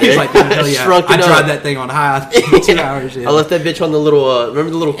 Yeah, he's like, hell yeah. I drive that thing on high 2 hours. Yeah. I left that bitch on the little,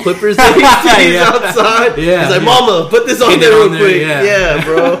 remember the little clippers that he used outside? Yeah. He's like, mama, put this on there real quick. Yeah,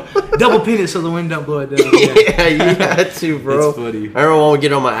 bro. Double pin it so the wind don't blow it down. Yeah, you had to, bro. That's funny. I remember when I would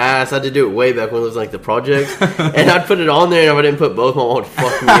get on my ass. I had to do it way back when it was like the projects. And I'd put it on there, and if I didn't put both, my mom would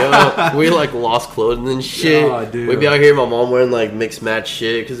fuck me up. We like lost clothing and shit. Oh, dude. We'd be out here, my mom wearing like mixed match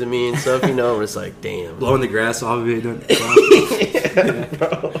shit because of me and stuff, you know. And it's like, damn. Blowing the grass off of it. Yeah,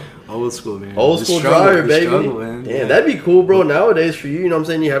 bro. Old school, man. Old school dryer, baby. Struggle, man. Yeah, that'd be cool, bro. Nowadays, for you know what I'm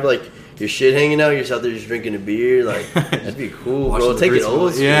saying? You have like your shit hanging out. You're just out there just drinking a beer. Like, that'd be cool, bro. Take it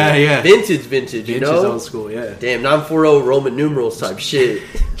old school. Yeah. Vintage, you know? Old school, yeah. Damn, 940 Roman numerals type shit.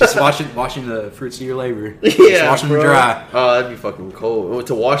 Just watching the fruits of your labor. Yeah, just watching them dry. Oh, that'd be fucking cold.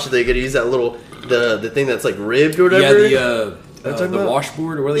 To wash it, they gotta use that little the thing that's like ribbed or whatever. Yeah, the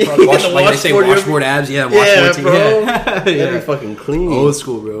washboard, or what do they call it? Like they say washboard abs. Yeah, washboard bro. Yeah. That'd be fucking clean. Old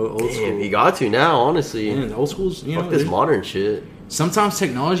school, bro. Old school. You got to now, honestly. Man, old school's, you know, fuck this modern shit. Sometimes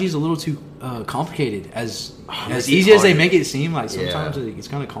technology is a little too complicated. As easy as they make it seem, like sometimes it's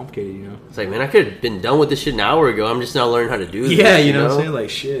kind of complicated, you know. It's like, man, I could have been done with this shit an hour ago. I'm just now learning how to do this. Yeah, you know what I'm saying? Like,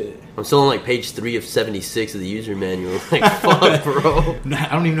 shit. I'm still on like page 3 of 76 of the user manual. Like, fuck, bro. I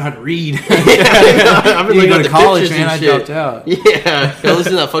don't even know how to read. I've been looking at the college, man. I dropped out. Yeah, I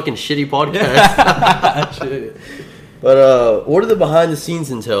listen to that fucking shitty podcast. Shit. But what are the behind the scenes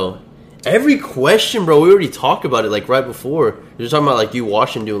intel? Every question, bro, we already talked about it like right before. You're talking about like you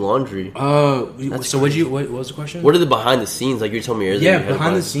washing, doing laundry. So what was the question? What are the behind the scenes? Like you told me earlier. Yeah,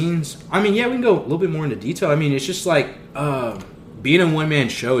 behind the scenes. I mean, yeah, we can go a little bit more into detail. I mean, it's just like being a one man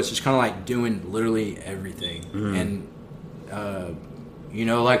show. It's just kind of like doing literally everything, and you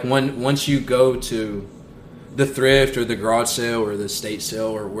know, like once you go to the thrift or the garage sale or the estate sale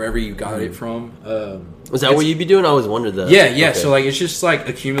or wherever you got it from. Was that what you'd be doing? I always wondered that. Yeah. Okay. So like it's just like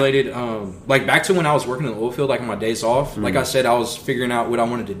accumulated. Like back to when I was working in the oil field, like on my days off. Like I said, I was figuring out what I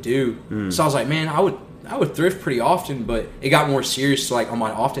wanted to do. So I was like, man, I would thrift pretty often, but it got more serious. So like on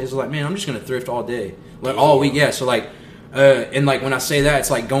my off days, I was like, man, I'm just gonna thrift all day, like all week. Yeah. So like, and like when I say that,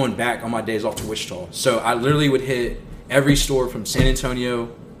 it's like going back on my days off to Wichita. So I literally would hit every store from San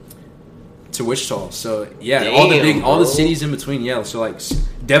Antonio to Wichita. So yeah, all the cities in between. Yeah. So like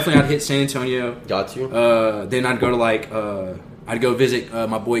definitely I'd hit San Antonio. Got you. Then I'd go to like I'd go visit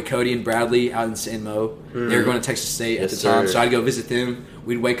my boy Cody and Bradley out in San Mo. They were going to Texas State at the time, so I'd go visit them.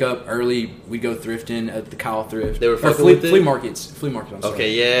 We'd wake up early. We'd go thrifting at the Kyle Thrift. They were flea markets. I'm sorry.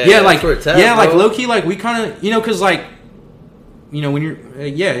 Okay, yeah, like like low key, like we kind of because like when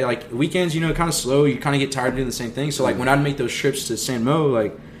you're like weekends, kind of slow. You kind of get tired of doing the same thing. So like when I'd make those trips to San Mo,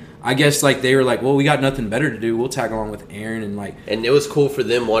 like I guess like they were like, well, we got nothing better to do. We'll tag along with Aaron and it was cool for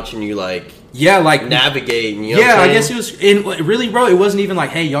them watching you like navigate. And, I guess it was. And really, bro, it wasn't even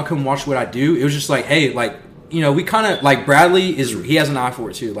like, hey, y'all come watch what I do. It was just like, hey, like. We kind of like Bradley he has an eye for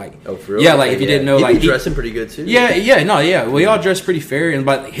it too. Like, oh, for real? Yeah, like if you didn't know, he like be dressing pretty good too. Yeah. We all dress pretty fair,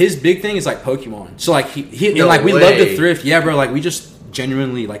 but his big thing is like Pokemon. So like we love to thrift. Yeah, bro. Like we just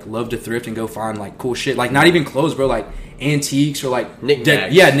genuinely like love to thrift and go find like cool shit. Like not even clothes, bro. Like antiques or like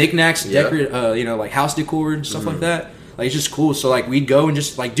knickknacks. Knickknacks, like house decor and stuff like that. Like it's just cool. So like we'd go and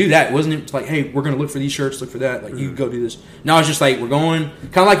just like do that. It wasn't like, hey, we're gonna look for these shirts, look for that. Like you go do this. No, it's just like we're going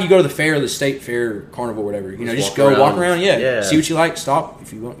kind of like you go to the fair, the state fair, carnival, whatever. Just go walk around. Yeah. See what you like. Stop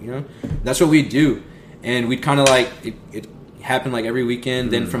if you want. That's what we'd do, and we'd kind of like it happened like every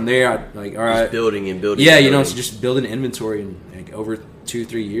weekend. Then from there, I'd like all right, just building. Yeah, so just building inventory and like over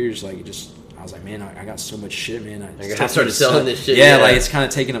 2-3 years, like I was like, man, I got so much shit, man. I started selling this shit. Yeah, like it's kind of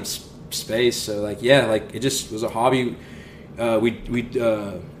taking up space. So like like it just was a hobby.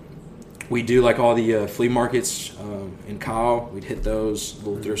 We do like all the flea markets in Kyle. We'd hit those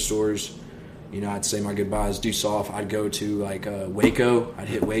little thrift stores. I'd say my goodbyes, deuce off. I'd go to like Waco. I'd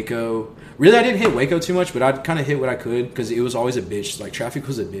hit Waco. Really, I didn't hit Waco too much, but I'd kind of hit what I could because it was always a bitch. Like traffic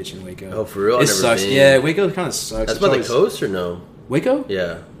was a bitch in Waco. Oh, for real? It sucks. Been. Yeah, Waco kind of sucks. That's by the coast or no? Waco?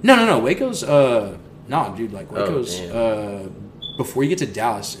 Yeah. No. Waco's dude. Like Waco's before you get to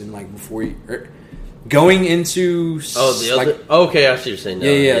Dallas and like before you. Going into the other okay, I see what you're saying now.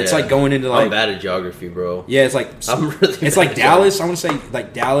 Yeah. It's like going into like I'm bad at geography, bro. Yeah, it's like it's like Dallas. I want to say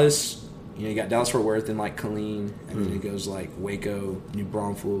like Dallas. You got Dallas Fort Worth and like Killeen, and then it goes like Waco, New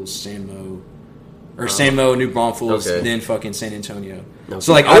Braunfels, San Mo, New Braunfels, then fucking San Antonio. Okay.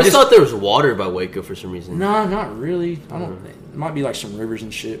 So like I always thought there was water by Waco for some reason. No, not really. I don't. It might be like some rivers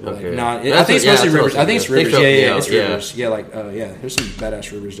and shit. But like, I think it's mostly rivers. I think it's rivers. Yeah, it's rivers. Yeah, like there's some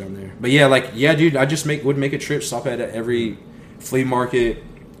badass rivers down there. But yeah, dude, I just would make a trip, stop at every flea market,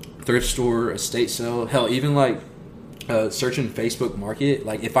 thrift store, estate sale, hell, even like searching Facebook Market.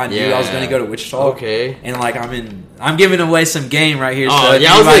 Like if I knew I was going to go to Wichita, and like I'm giving away some game right here. Oh, so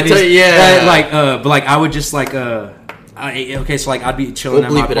yeah, I was going to tell you, but like I would just like so like I'd be chilling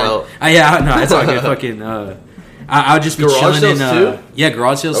at my park. Out. It's all good. Fucking I would just be chilling in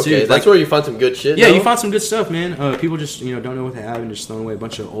garage sales too. That's where you find some good shit. Yeah, you find some good stuff, man. People just don't know what they have and just throwing away a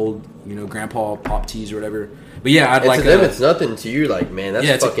bunch of old grandpa pop teas or whatever. But yeah, I'd like to them. It's nothing to you. Like, man,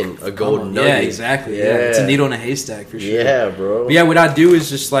 that's fucking a golden nugget. Yeah, exactly. Yeah, it's a needle in a haystack for sure. Yeah, bro. But yeah, what I'd do is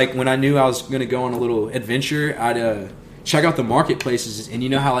just like when I knew I was gonna go on a little adventure, I'd check out the marketplaces, and you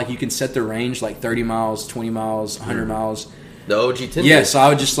know how like you can set the range like 30 miles, 20 miles, 100 miles. The OG 10. Yeah, so I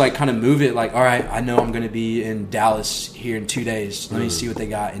would just like kind of move it like, all right, I know I'm going to be in Dallas here in 2 days. Let me see what they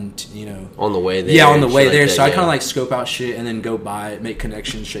got, and on the way there. Yeah, on the way there. So I kind of like scope out shit and then go buy it, make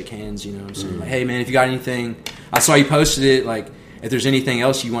connections, shake hands. You know what I'm saying? Like, hey man, if you got anything, I saw you posted it. Like, if there's anything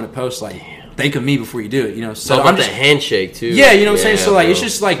else you want to post, like think of me before you do it. So I'm just the handshake too. Yeah, you know what I'm saying. So like, it's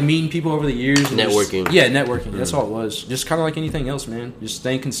just like meeting people over the years, and networking. Networking. That's all it was. Just kind of like anything else, man. Just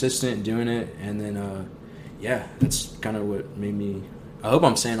staying consistent and doing it, and then that's kind of what made me. I hope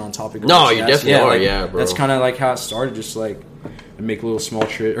I'm staying on topic. No, you definitely are, bro. That's kind of like how it started. Just like I make a little small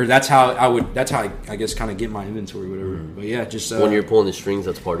trip, or that's how I guess kind of get my inventory, whatever. But yeah, just when you're pulling the strings,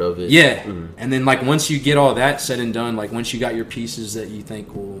 that's part of it. Yeah, and then like once you get all that said and done, like once you got your pieces that you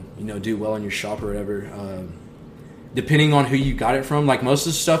think will do well in your shop or whatever. Depending on who you got it from, like most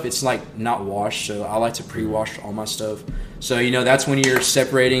of the stuff, it's like not washed, so I like to pre-wash all my stuff. So that's when you're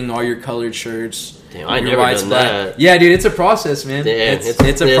separating all your colored shirts. Damn, I never done that. Yeah, dude, it's a process, man. Damn,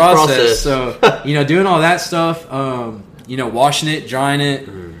 it's a process. So doing all that stuff, washing it, drying it,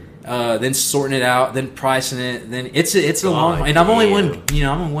 then sorting it out, then pricing it. Then it's a long. And I'm only I'm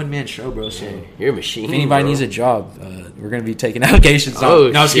a 1-man show, bro. So you're a machine. If anybody needs a job, we're gonna be taking applications.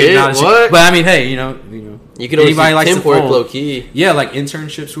 Oh shit! What? But I mean, hey, you can always temp work low key. Yeah, like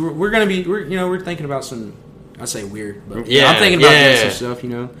internships. We're thinking about some. I say weird, but I'm thinking about doing some stuff.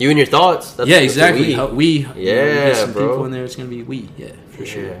 You and your thoughts. That's exactly. We get some bro. People in there. It's gonna be we. Yeah, for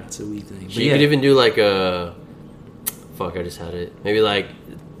sure. It's a we thing. But you could even do like a. Fuck! I just had it. Maybe like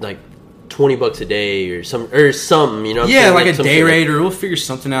 $20 a day or something. Yeah, like a day rate, or we'll figure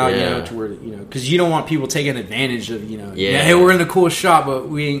something out. To where because you don't want people taking advantage of hey, we're in a cool shop, but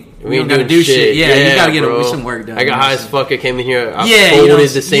we ain't gotta do shit. Yeah, you gotta get some work done. I got high as fuck. I came in here. I folded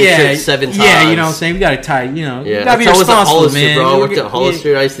the same shirt 7 times. Yeah, you know what I'm saying. We gotta tie. You gotta be responsible, Hollister, man. Bro. I worked at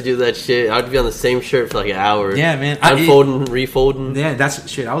Hollister. I used to do that shit. I'd be on the same shirt for like an hour. Yeah, man. Unfolding, refolding. Yeah, that's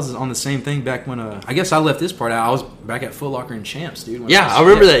shit. I was on the same thing back when. I guess I left this part out. I was back at Foot Locker and Champs, dude. I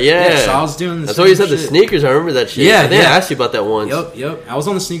remember that. Yeah, so I was doing. That's why you said the sneakers. I remember that shit. Yeah, I think I asked you about that once. Yep. I was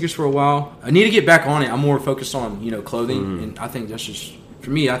on the sneakers for a while. I need to get back on it. I'm more focused on clothing, and I think that's just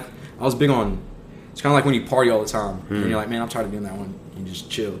for me. I was big on. It's kind of like when you party all the time, and you're like, man, I'm tired of doing that one. You just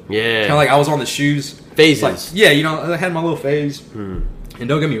chill. Yeah. Kind of like I was on the shoes phases. Like, I had my little phase. And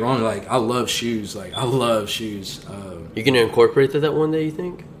don't get me wrong, like I love shoes. You gonna incorporate that one day? You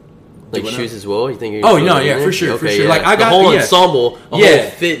think? Like shoes as well? You think? You're for sure, for sure. Yeah. Like I got the whole ensemble, whole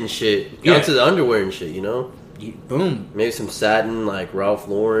fit and shit. Down to the underwear and shit. Boom. Maybe some satin, like Ralph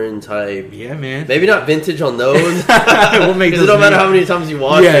Lauren type. Yeah, man. Maybe not vintage on those. We'll make it don't matter how many times you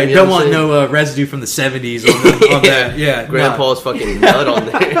wash them. Yeah, don't want no residue from the 70s on that. Yeah, Grandpa's fucking nut on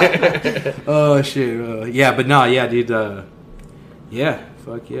there. Oh shit. But dude. Yeah,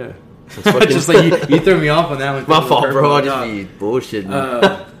 fuck yeah. Just like you threw me off on that one. My fault, bro. I just be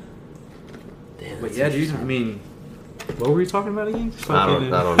bullshitting. But yeah, dude. I mean, what were we talking about again? I don't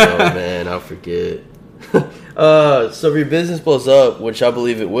know, man. I'll forget. So if your business blows up, which I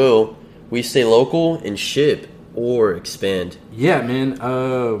believe it will, we stay local and ship or expand. Yeah, man.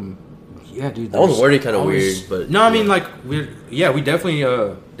 Yeah, dude. That was worded kind of weird, but no, I mean we definitely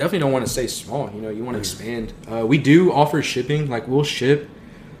don't want to stay small. You want to expand. We do offer shipping. Like we'll ship.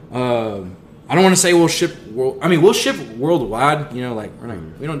 I don't want to say we'll ship. We'll ship worldwide. I'm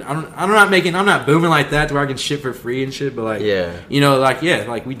not booming like that to where I can ship for free and shit. But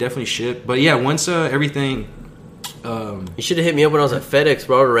we definitely ship. But yeah, once everything. You should have hit me up when I was at FedEx,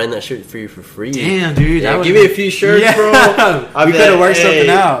 bro. I would have ran that shirt for you for free. Damn, dude. Yeah, give me a few shirts, bro. We could have worked something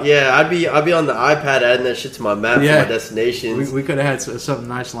out. Yeah, I'd be on the iPad adding that shit to my map for my destinations. We could have had something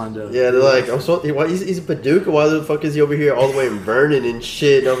nice lined up. Yeah, they're like, he's a Paducah. Why the fuck is he over here all the way in Vernon and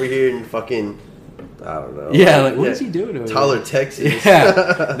shit, and over here in fucking, I don't know. Yeah, what is he doing over Tyler, there? Texas.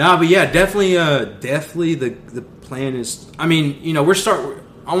 Yeah. But yeah, definitely the plan is,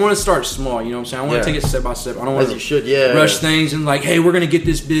 I want to start small, you know what I'm saying? I want to take it step by step. I don't want to rush things and like, hey, we're going to get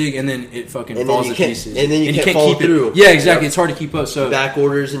this big, and then it fucking falls to pieces. And then you can't follow through. Yeah, exactly. Yep. It's hard to keep up. So back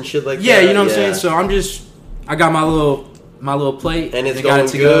orders and shit like that. Yeah, you know what I'm saying? So I got my little plate. And it's going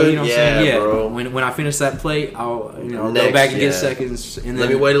to go, you know what I'm saying? Yeah, bro. When I finish that plate, I'll go back and get seconds. And then, let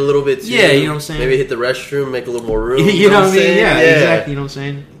me wait a little bit too. Yeah, you know what I'm saying? Maybe hit the restroom, make a little more room. You know what I mean? Yeah, exactly. You know what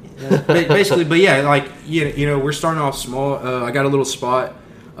I'm saying? Basically, but yeah, like, we're starting off small. I got a little spot.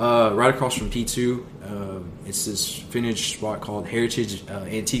 Right across from P2, it's this vintage spot called Heritage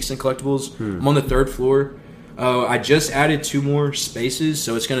Antiques and Collectibles. I'm on the 3rd floor. I just added 2 more spaces,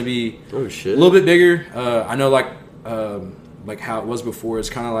 so it's going to be a little bit bigger. I know, like how it was before,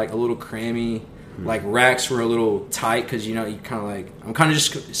 it's kind of like a little crammy. Like racks were a little tight because you kind of like I'm kind of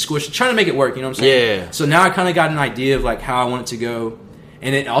just squished, trying to make it work. You know what I'm saying? Yeah. So now I kind of got an idea of like how I want it to go,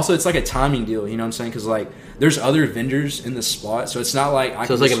 and it's like a timing deal. You know what I'm saying? Because like. There's other vendors in the spot, so it's not like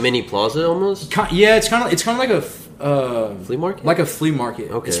it's like a mini plaza almost. Yeah, it's kind of like a flea market. Like a flea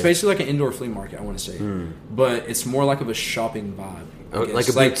market. Okay. It's basically like an indoor flea market, I want to say, but it's more like of a shopping vibe. Like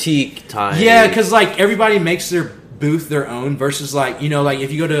a boutique type. Yeah, because like everybody makes their booth their own versus like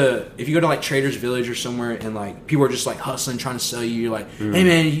if you go to like Trader's Village or somewhere and like people are just like hustling trying to sell you. You're like, hey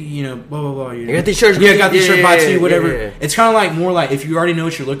man, blah blah blah. You got these shirts. Yeah, got these shirts. Buy 2, whatever. Yeah. It's kind of like more like if you already know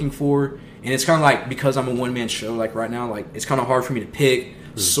what you're looking for. And it's kind of like, because I'm a one-man show, like right now, like it's kind of hard for me to pick,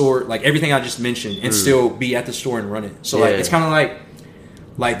 sort, like everything I just mentioned and still be at the store and run it. So like, it's kind of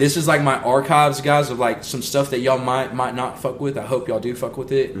like this is like my archives, guys, of like some stuff that y'all might not fuck with. I hope y'all do fuck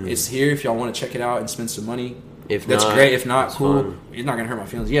with it. It's here if y'all want to check it out and spend some money. That's great. If not, cool. Fun. It's not going to hurt my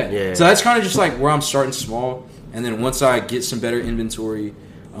feelings. Yeah. So that's kind of just like where I'm starting small. And then once I get some better inventory,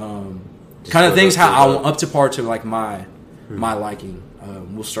 kind of things how I'm up to par to like my liking.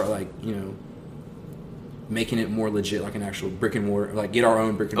 We'll start like, making it more legit, like an actual brick and mortar, like get our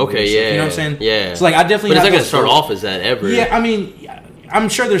own brick and mortar. Okay, yeah, you know what I'm saying? Yeah. So like I definitely. But it's not gonna start off as that ever. Yeah, I mean, I'm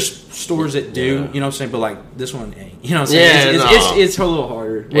sure there's stores that do. You know what I'm saying? But like this one ain't. You know what I'm saying? It's a little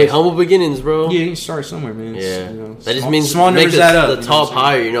harder. Hey, humble beginnings, bro. Yeah, you can start somewhere, man. Yeah, you know, that just means small numbers add up. The top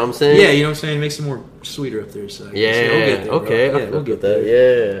higher. You know what I'm saying? Yeah, you know what I'm saying. It makes it more sweeter up there. So yeah, we'll get there, okay, yeah, we'll get that.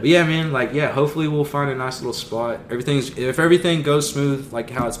 Yeah, but yeah, man. Like, yeah, hopefully we'll find a nice little spot. If everything goes smooth, like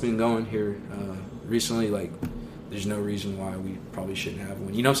how it's been going here recently, like there's no reason why we probably shouldn't have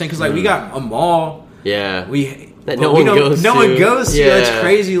one. You know what I'm saying? Because like we got a mall. Yeah, no one goes to. Yeah. That's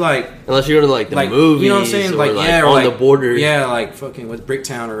crazy. Like unless you go to like the movies, you know what I'm saying? Like or on the border. Yeah, like fucking with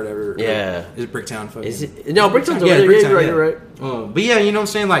Bricktown or whatever. Yeah, is it Bricktown? Fucking, is it? No, Bricktown's yeah, Bricktown, you're right. But yeah, you know what I'm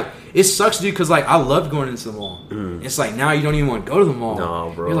saying? Like it sucks, dude. Because like I loved going into the mall. It's like now you don't even want to go to the mall.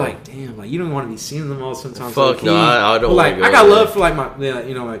 No, bro. You're like, damn, like you don't want to be seen in the mall sometimes. Fuck no, I don't. Like go I got there. love for like my,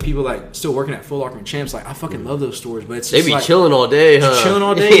 you know, like people like still working at Foot Locker and Champs. Like I fucking love those stores, but it's they just be like, chilling all day, huh? Chilling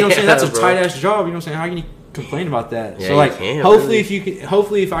all day. You know what I'm saying? That's a bro. tight ass job. You know what I'm saying? How can you complain about that? Yeah, so like,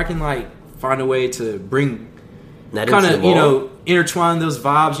 hopefully if I can like find a way to bring that kind of intertwine those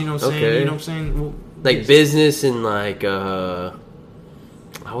vibes. You know what I'm saying? Okay. You know what I'm saying? Well, like business and like I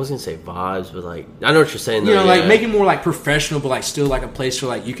was gonna say vibes, but like I know what you're saying. Though, you know, like make it more like professional, but like still like a place where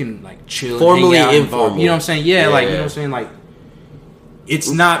like you can like chill, formally and hang out informal. You know what I'm saying? Yeah, like you know what I'm saying, like. It's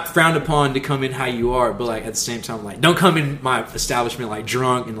not frowned upon to come in how you are, but like at the same time, like don't come in my establishment like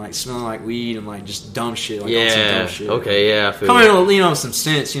drunk and like smelling like weed and like just dumb shit. Like, dumb shit. Okay, yeah. I feel come in, you know, with some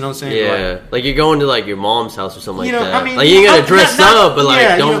sense. You know what I'm saying? Yeah, like you're going to like your mom's house or something like that. I mean, like you ain't gotta dress up, but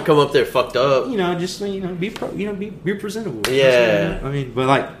like don't you know, come up there fucked up. You know, just be presentable. Yeah, I mean, but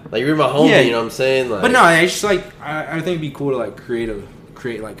like you're my homie. You know what I'm saying? Like, but no, it's just like I think it'd be cool to like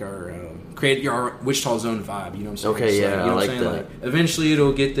create like our. Create your Wichita Zone vibe, you know what I'm saying? Okay, so, yeah, you know I what like I'm saying? that. Like, eventually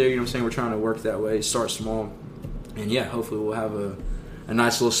it'll get there, you know what I'm saying? We're trying to work that way, start small. And yeah, hopefully we'll have a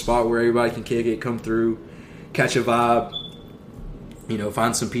nice little spot where everybody can kick it, come through, catch a vibe, you know,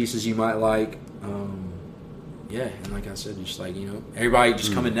 find some pieces you might like. Yeah, and like I said, just like, you know, everybody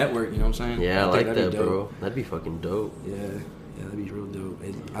just come and network, you know what I'm saying? Yeah, I like that, bro. That'd be fucking dope. Yeah, that'd be real dope.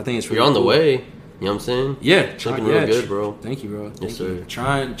 I think it's really You're on the cool. way. You know what I'm saying? Yeah. It's looking real good, bro. Thank you, bro. Yes, sir.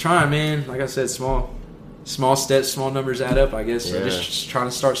 Trying, man. Like I said, small steps, small numbers add up, I guess. So just trying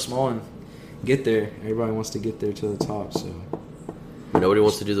to start small and get there. Everybody wants to get there to the top, so. Nobody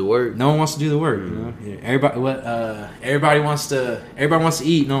wants to do the work. No one wants to do the work, you know. Yeah. Everybody wants to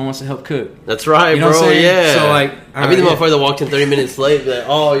eat. No one wants to help cook. That's right, you know bro. What I'm saying? Yeah. So like, I be the motherfucker that walked in 30 minutes late. Like,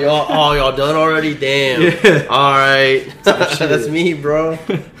 oh y'all done already? Damn. Yeah. All right. That's me, bro.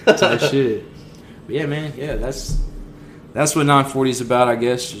 Type shit. But yeah, man. Yeah, that's what 940 is about. I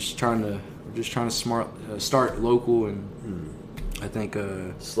guess just trying to start local and. I think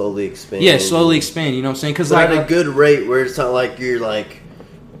slowly expand. Yeah, slowly expand. You know what I'm saying? Because like at a good rate where it's not like you're like,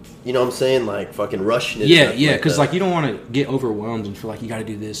 you know what I'm saying, like fucking rushing it. Yeah. Because like you don't want to get overwhelmed and feel like you got to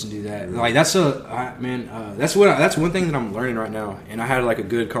do this and do that. Mm-hmm. Like that's that's one thing that I'm learning right now. And I had like a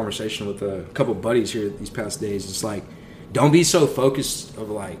good conversation with a couple buddies here these past days. It's like, don't be so focused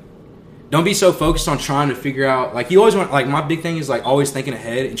on trying to figure out. Like you always want. Like my big thing is like always thinking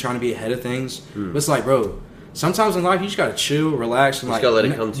ahead and trying to be ahead of things. But it's like, bro. Sometimes in life you just gotta chill, relax, and like gotta let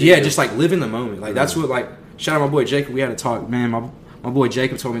it come to you. Yeah, just like live in the moment. Like that's what like shout out my boy Jacob. We had a talk, man. My boy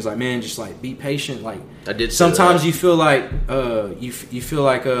Jacob told me he's like, man, just like be patient. Like I did. Sometimes you feel like you feel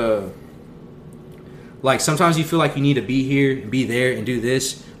like sometimes you feel like you need to be here and be there and do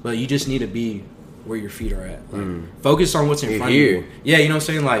this, but you just need to be where your feet are at. Like focus on what's in front of you. Yeah, you know what I'm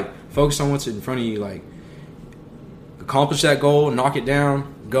saying? Like focus on what's in front of you. Like accomplish that goal, knock it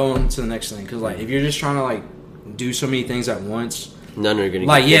down, go on to the next thing. Because like if you're just trying to like do so many things at once, none are gonna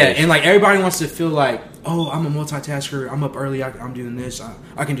like get finished. And like everybody wants to feel like, oh, I'm a multitasker, I'm up early, I'm doing this,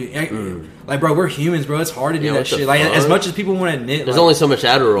 I can do like, bro, we're humans, bro. It's hard to do that shit. Like as much as people want to admit, there's only so much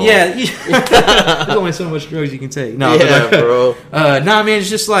Adderall. Yeah, there's only so much drugs you can take. No, yeah, bro. I mean it's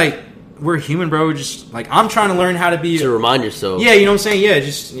just like we're human, bro. Just like I'm trying to learn how to be to remind yourself. Yeah, you know what I'm saying. Yeah,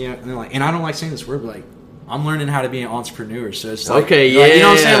 just and I don't like saying this word, but like. I'm learning how to be an entrepreneur, so it's like, okay, like, you know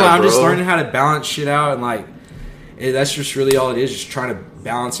what I'm saying? Like, I'm bro. just learning how to balance shit out, and like, that's just really all it is. Just trying to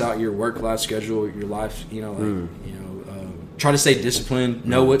balance out your work-life schedule, your life. You know, try to stay disciplined,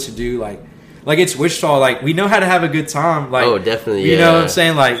 know what to do. Like it's Wichita. Like we know how to have a good time. Like, oh, definitely. You know what I'm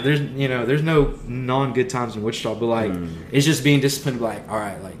saying? Like there's no non-good times in Wichita, but like it's just being disciplined. Like all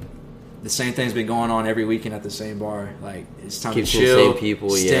right, like the same thing's been going on every weekend at the same bar. Like, it's time Keeps to chill. The same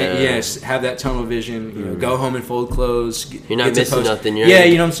people, Have that tunnel vision. You know, go home and fold clothes. You're not missing nothing. You know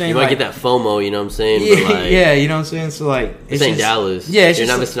what I'm saying. You might get that FOMO. You know what I'm saying. Yeah, but like, yeah. You know what I'm saying. So like, it's ain't Dallas. Yeah, you're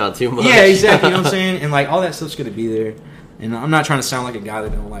not missing out too much. Yeah, exactly. You know what I'm saying. And like all that stuff's gonna be there. And I'm not trying to sound like a guy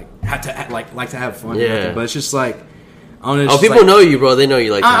that don't like to have fun. Yeah, but it's just like. People know you, bro. They know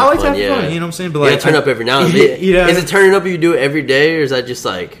you like to have I like fun. To have fun, you know what I'm saying? But like, turn up every now and then. Is it turning up if you do it every day, or is that just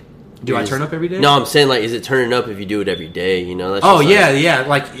like? Do I turn up every day? No, I'm saying like, is it turning up if you do it every day? You know? That's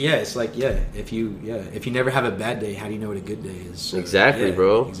It's like If you never have a bad day, how do you know what a good day is? So, exactly,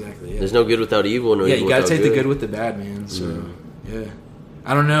 bro. Exactly. Yeah. There's no good without evil. No, you gotta take the good with the bad, man. So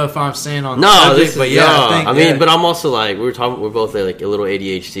I don't know if I'm saying on subject, but I mean, but I'm also like we're both like a little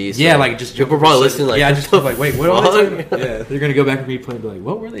ADHD. So like just people probably listening. Like, just like, wait, what are they talking about? Yeah, they're gonna go back and replay and be like,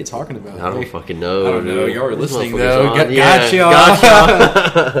 what were they talking about? I don't fucking know. I don't know. Y'all were listening though.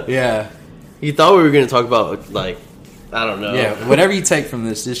 Gotcha. Yeah. You thought we were gonna talk about like, I don't know. Yeah, whatever you take from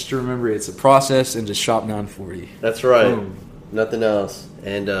this, just remember it's a process and just shop 940. That's right. Boom. Nothing else,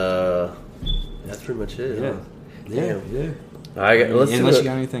 and that's pretty much it. Yeah. Huh? Yeah. Unless you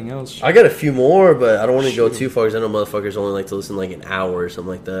got anything else. I got a few more, but I don't want to go too far because I know motherfuckers only like to listen like an hour or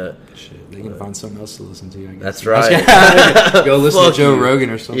something like that. Shit, they can find something else to listen to, I guess. That's right. Go listen to Joe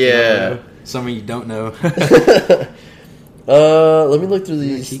Rogan or something. Yeah. Someone you don't know. Let me look through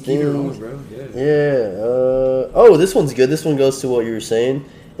these things. Keep it on, bro. Yeah. This one's good. This one goes to what you were saying.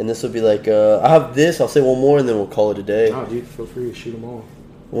 And this will be like, I have this. I'll say one more and then we'll call it a day. Oh, dude, feel free to shoot them all.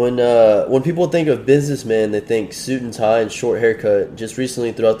 When people think of businessmen, they think suit and tie and short haircut. Just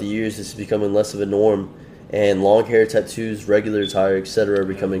recently, throughout the years, this is becoming less of a norm, and long hair, tattoos, regular attire, etc., are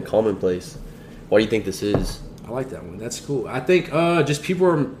becoming commonplace. Why do you think this is? I like that one. That's cool. I think just people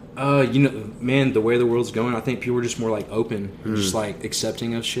are, man, the way the world's going, I think people are just more like open, and just like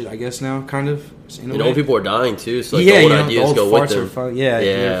accepting of shit. I guess now, kind of. And old people are dying too, so like the old ideas go with them.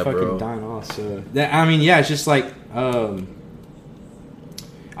 They're fucking dying off. So it's just like.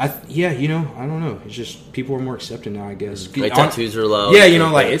 I don't know. It's just people are more accepting now, I guess. Like tattoos are allowed. Yeah,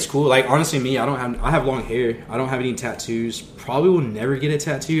 like it's cool. Like honestly, me, I have long hair. I don't have any tattoos. Probably will never get a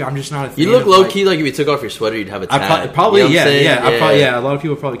tattoo. I'm just not a fan. You look low key like if you took off your sweater, you'd have a tat. Probably, you know a lot of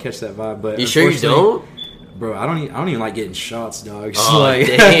people probably catch that vibe. But you sure you don't? Bro, I don't even like getting shots, dog. Oh, like,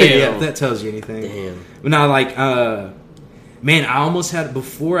 damn. Yeah, if that tells you anything. Damn. But now, like, man, I almost had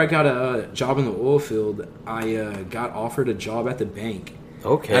before I got a job in the oil field. I got offered a job at the bank.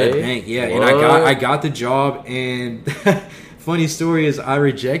 Okay. At a bank, yeah. What? And I got the job, and funny story is I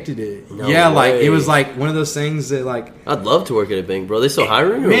rejected it. No way. Like it was like one of those things that like I'd love to work at a bank, bro. They still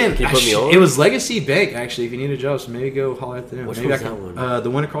hiring? Man, can you put me on? It was Legacy Bank actually. If you need a job, so maybe go holler at them. Which maybe one's that one?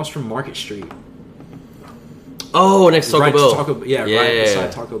 The one across from Market Street. Oh, next to Taco Bell. Right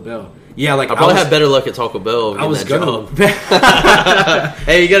beside Taco Bell. Yeah, like I probably had better luck at Taco Bell. I was gonna.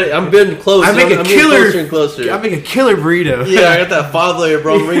 Hey, you got it. I'm getting close. I'm getting closer and closer. I make a killer burrito. Yeah, I got that 5-layer,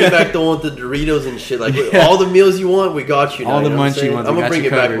 bro. I'm bringing back the one with the Doritos and shit. Like all the meals you want, we got you. Now, all the munch you want, I'm gonna bring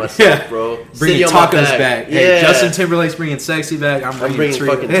it back myself, bro. Bringing tacos back. Hey, Justin Timberlake's bringing sexy back. I'm bringing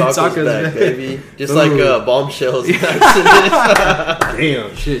fucking tacos back, baby. Just like bombshells.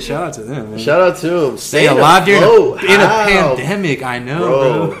 Damn, shit! Shout out to them, man. Shout out to them. Stay alive during in a pandemic. I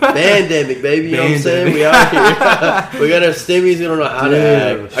know, bro. Pandemic, baby. You know what I'm saying? We out here. We got our stimmies. We don't know how to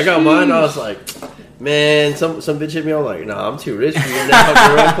act. I got mine. I was like, man, some bitch hit me. I'm like, nah, I'm too rich for you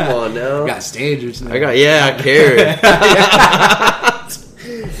now, girl. Come on now. I got standards now. I care.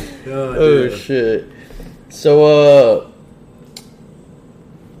 Oh shit. So,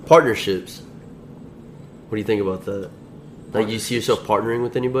 partnerships. What do you think about that? Like, you see yourself partnering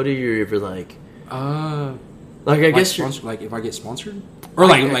with anybody, or if you're like, I guess like if I get sponsored, or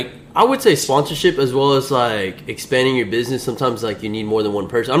like I would say sponsorship as well as like expanding your business. Sometimes like you need more than one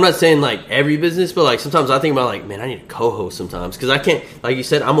person. I'm not saying like every business, but like sometimes I think about like, man, I need a co-host sometimes because I can't. Like you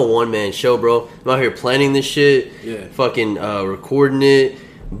said, I'm a one-man show, bro. I'm out here planning this shit, fucking recording it,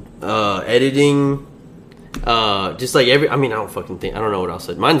 editing. Just like I don't fucking think. I don't know what else.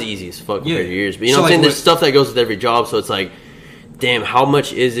 Mine's easy as fuck compared to yours. But you know what I'm saying? There's stuff that goes with every job, so it's like, damn, how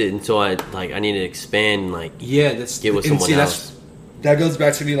much is it until I need to expand and like get with someone else. That goes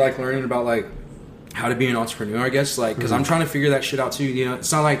back to me like learning about like how to be an entrepreneur, I guess, like because I'm trying to figure that shit out too. You know,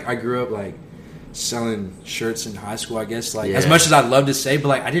 it's not like I grew up like selling shirts in high school. I guess like as much as I'd love to say, but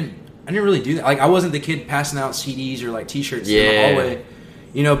like I didn't really do that. Like I wasn't the kid passing out CDs or like T-shirts in the hallway.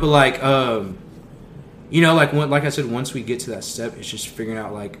 You know, but like you know, like I said, once we get to that step, it's just figuring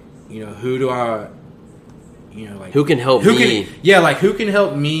out like, you know, who do I, you know, like who can help me? Like who can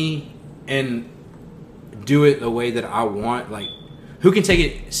help me and do it the way that I want, like who can take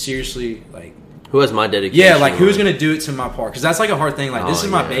it seriously, like who has my dedication? Yeah, like who's gonna do it to my part? Because that's like a hard thing. Like this is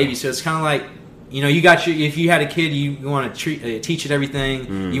my baby, so it's kind of like, you know, you got your. If you had a kid, you want to teach it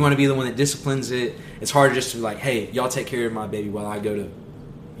everything. You want to be the one that disciplines it. It's hard just to like, hey, y'all take care of my baby while I go to,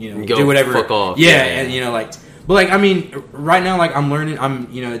 you know, do whatever. Fuck off. Yeah, and you know, like, but like, I mean, right now, like, I'm learning.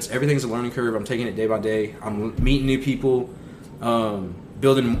 You know, it's everything's a learning curve. I'm taking it day by day. I'm meeting new people,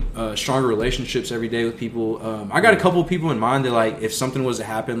 building stronger relationships every day with people. I got a couple of people in mind that, like, if something was to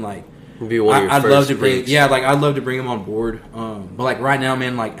happen, like, I'd love to bring. Yeah, like, I'd love to bring them on board. But like right now,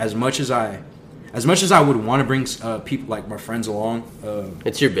 man, like as much as I would want to bring people like my friends along,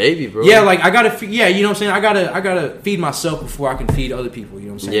 it's your baby, bro. Yeah, like I gotta, you know what I'm saying. I gotta feed myself before I can feed other people. You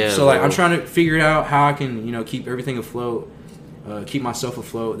know what I'm saying. Yeah, so like I'm trying to figure out how I can, you know, keep everything afloat, keep myself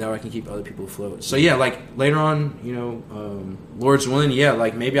afloat, that way I can keep other people afloat. So yeah, like later on, you know, Lord's willing, yeah,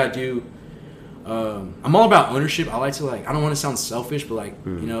 like maybe I do. I'm all about ownership. I like to like. I don't want to sound selfish, but like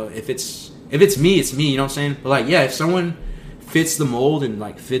you know, if it's me, it's me. You know what I'm saying. But like, yeah, if someone fits the mold and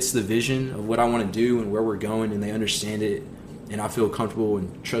like fits the vision of what I want to do and where we're going, and they understand it, and I feel comfortable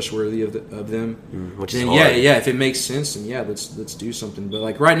and trustworthy of them, which then is hard. yeah, if it makes sense, then yeah, let's do something. But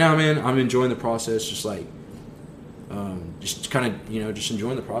like right now, man, I'm enjoying the process. Just like, just kind of, you know, just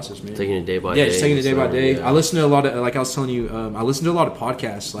enjoying the process, man. Taking it day by day. Yeah, just taking it day by day. Yeah. I listen to a lot of, like I was telling you, I listen to a lot of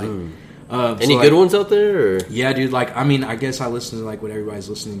podcasts, like. Any good ones out there? Or? Yeah, dude. Like, I mean, I guess I listen to like what everybody's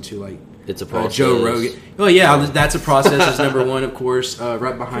listening to. Like, it's a process. Joe Rogan. Oh yeah, that's a process. Is number one, of course.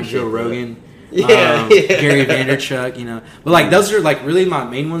 Right behind Joe Rogan. Yeah, Gary Vaynerchuk. You know, but like those are like really my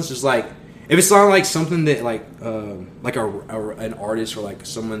main ones. Just like if it's not like something that like an artist or like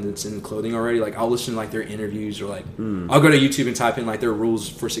someone that's in clothing already. Like I'll listen to like their interviews or like I'll go to YouTube and type in like their rules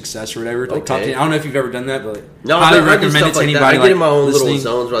for success or whatever. Like top 10. I don't know if you've ever done that, but no, I highly recommend it to anybody. I get like, in my own listening. little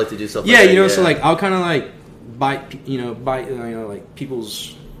zones where I like to do stuff. Yeah, like that. You know, so like I'll kind of like bite like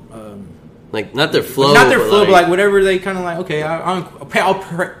people's. Like not their flow, but like whatever they kind of like. Okay, I'll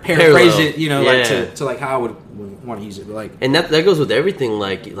paraphrase it, you know, like to like how I would want to use it. But like, and that goes with everything.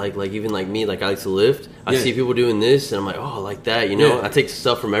 Like even like me, like I like to lift. I see people doing this, and I'm like, oh, I like that. You know, I take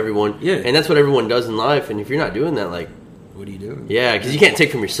stuff from everyone. Yeah, and that's what everyone does in life. And if you're not doing that, like, what are you doing? Yeah, because you can't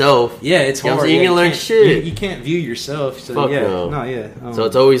take from yourself. Yeah, it's hard. You can learn shit. You can't view yourself. So Fuck yeah, no. So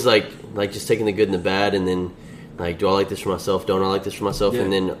it's always like just taking the good and the bad, and then. Like, do I like this for myself? Don't I like this for myself? Yeah.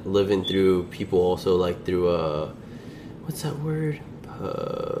 And then living through people also, like, through, what's that word?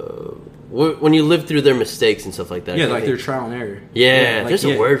 When you live through their mistakes and stuff like that. Yeah, like their trial and error. Yeah, like, there's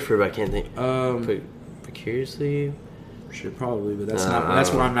a word for it, but I can't think. Precariously? Sure, probably, but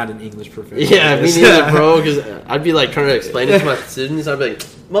that's why I'm not an English professor. Yeah, me neither, bro, because I'd be, like, trying to explain it to my students. I'd be like,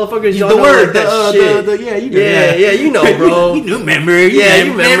 motherfuckers, y'all know word, like that shit. Yeah, you know, bro. You remember. Yeah,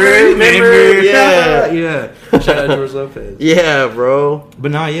 you remember. Yeah. Shout out George Lopez. Yeah, bro.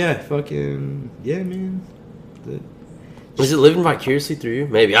 But nah, yeah, fucking, yeah, man. Was it living vicariously through you?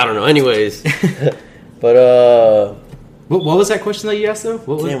 Maybe, I don't know. Anyways. But, what was that question that you asked, though?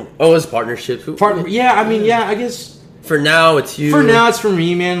 It was partnerships. Yeah, I mean, yeah, I guess... For now, it's you. For now, it's for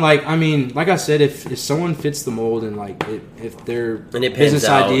me, man. Like, I mean, like I said, if someone fits the mold and like if their business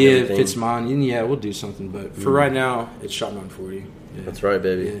idea fits mine, then yeah, we'll do something. But for right now, it's Shop 940. Yeah. That's right,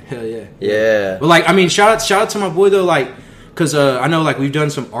 baby. Yeah, hell yeah. Yeah. But like, I mean, shout out to my boy though, like, because I know like we've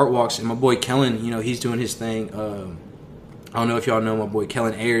done some art walks, and my boy Kellen, you know, he's doing his thing. I don't know if y'all know my boy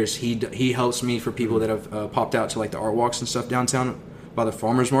Kellen Ayers. He helps me for people that have popped out to like the art walks and stuff downtown by the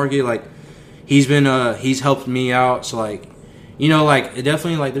farmers market, like. He's been he's helped me out, so like, you know, like it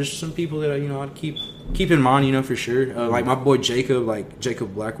definitely like there's some people that you know I'd keep in mind, you know, for sure. Like my boy Jacob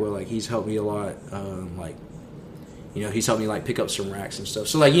Blackwell, like he's helped me a lot. Like, you know, he's helped me like pick up some racks and stuff.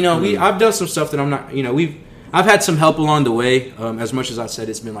 So like, you know, I've done some stuff that I'm not, you know, I've had some help along the way. As much as I said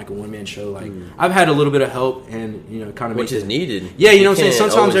it's been like a one-man show, like I've had a little bit of help, and you know, kind of which is needed. Yeah, you know what I'm saying.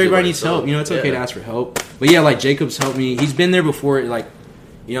 Sometimes everybody needs help. You know, it's okay to ask for help. But yeah, like Jacob's helped me. He's been there before, like.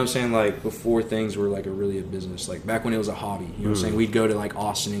 You know what I'm saying? Like, before things were, like, really a business. Like, back when it was a hobby. You know what I'm saying? We'd go to, like,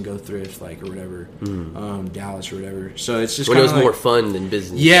 Austin and go thrift, like, or whatever. Dallas or whatever. So, it's just when it was more fun than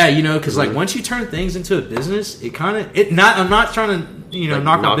business. Yeah, you know, because, like, once you turn things into a business, it kind of... I'm not trying to, you know, like,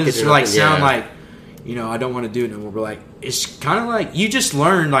 knock my business or, like, sound like, you know, I don't want to do it no more. But, like, it's kind of like... You just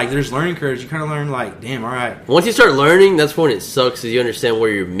learn, like, there's learning curves. You kind of learn, like, damn, all right. Once you start learning, that's when it sucks, because you understand where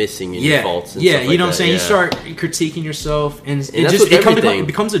you're missing and your faults and stuff like that. You know what I'm saying? You start critiquing yourself, and it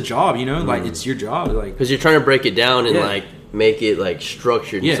becomes a job, you know? Like, it's your job. Like, because you're trying to break it down and, like, make it, like,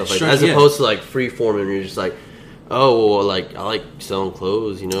 structured and stuff like that. As opposed to, like, free-forming, and you're just like... Oh, well, like, I like selling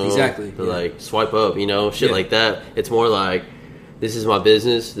clothes, you know? Exactly. But, like, swipe up, you know? Shit like that. It's more like... this is my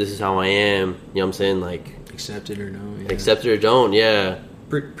business. This is how I am. You know what I'm saying? Like, accept it or no. Yeah. Accept it or don't. Yeah.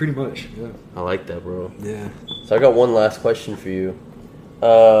 Pretty much. Yeah. I like that, bro. Yeah. So I got one last question for you.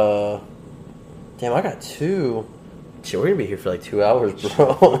 Damn, I got two. Shit, we're gonna be here for like 2 hours,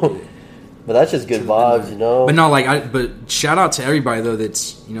 bro. But that's just good vibes, you know. But no, like, but shout out to everybody though.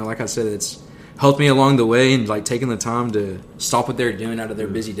 That's, you know, like I said, it's helped me along the way and like taking the time to stop what they're doing out of their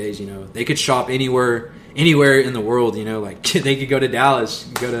busy days. You know, they could shop anywhere in the world. You know, like they could go to Dallas,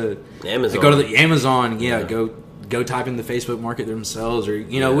 go to Amazon, go to the Amazon. Yeah, go type in the Facebook Market themselves, or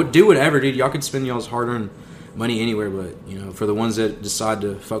you know, do whatever, dude. Y'all could spend y'all's hard-earned money anywhere, but you know, for the ones that decide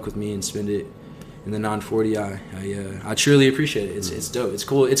to fuck with me and spend it in the 940, I truly appreciate it. It's dope. It's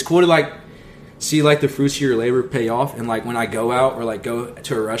cool. It's cool to like see like the fruits of your labor pay off, and like when I go out or like go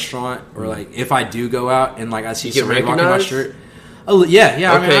to a restaurant or like if I do go out and like I see somebody rocking my shirt. Oh yeah. Okay,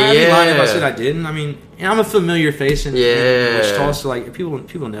 I mean, I'd be lying if I said I didn't. I mean, I'm a familiar face in Wichita, so like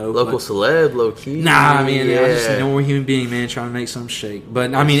people know. Local celeb, low key. Nah, I mean, I'm just a normal human being, man, trying to make something shake.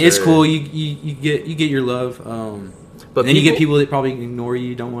 But I mean, it's cool. You get your love. But then you get people that probably ignore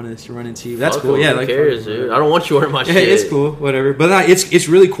you, don't want to run into you. That's cool. Yeah, who cares, dude? I don't want you wearing my shit. It's cool, whatever. But it's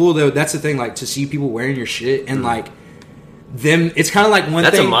really cool though. That's the thing, like to see people wearing your shit and like them. It's kind of like one.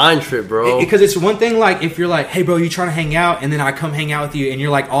 That's thing. That's a mind trip, bro. Because it's one thing like if you're like, hey, bro, you trying to hang out, and then I come hang out with you, and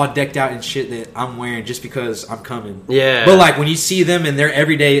you're like all decked out in shit that I'm wearing just because I'm coming. Yeah. But like when you see them in their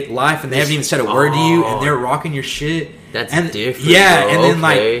everyday life and they haven't even said a word to you, and they're rocking your shit. That's different. Yeah, bro. and then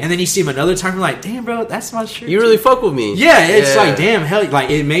like, and then you see him another time. You're like, damn, bro, that's my shirt. You really fuck with me. Yeah, it's like, damn, hell, like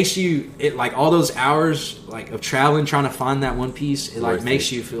it makes you, like all those hours like of traveling trying to find that one piece. It like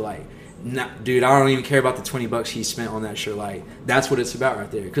makes you feel like, nah, dude, I don't even care about the $20 he spent on that shirt. Like that's what it's about right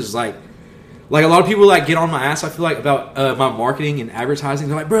there. Because like a lot of people like get on my ass. I feel like about my marketing and advertising.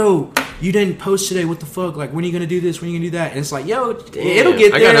 They're like, bro, you didn't post today. What the fuck? Like, when are you gonna do this? When are you gonna do that? And it's like, yo, it'll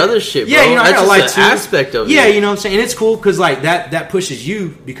get there. I got other shit, bro. Yeah, you know, that's I got like just an aspect of it. Yeah, you know what I'm saying. And it's cool because like that pushes you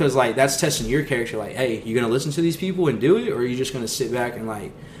because like that's testing your character. Like, hey, you gonna listen to these people and do it, or are you just gonna sit back and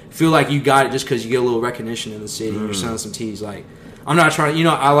like feel like you got it just because you get a little recognition in the city and you're selling some teas? Like, I'm not trying. You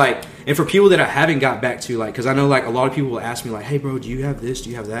know, I like, and for people that I haven't got back to, like, because I know like a lot of people will ask me like, hey, bro, do you have this? Do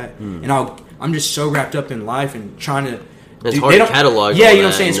you have that? And I'm just so wrapped up in life and trying to. It's hard to catalog. Yeah, you know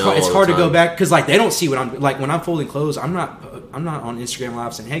what I'm saying. It's hard to go back because like they don't see what I'm like when I'm folding clothes. I'm not on Instagram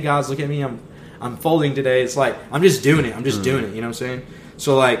Live saying, "Hey guys, look at me. I'm folding today." It's like I'm just doing it. I'm just doing it. You know what I'm saying?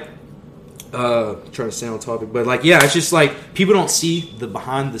 So like, trying to stay on topic, but like, yeah, it's just like people don't see the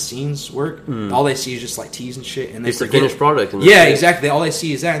behind the scenes work. All they see is just like teas and shit, and it's the finished product. Yeah, exactly. All they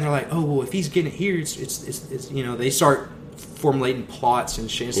see is that, and they're like, "Oh, well, if he's getting it here, it's you know." They start formulating plots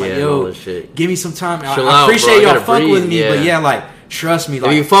and shit. It's like, yo, give me some time. I appreciate y'all fuck with me, but yeah, like trust me.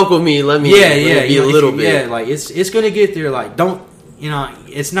 Like, if you fuck with me, let me be a little bit. Yeah, like it's gonna get there. Like, don't, you know,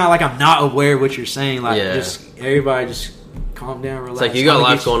 it's not like I'm not aware of what you're saying. Like, just everybody just calm down, relax. It's like you got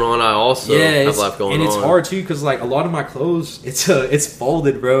life going on. I also have life going on, and it's hard too because like a lot of my clothes, it's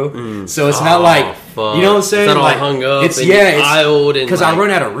folded, bro. So it's not like fuck. You know what I'm saying. It's not like, all hung up. It's piled because I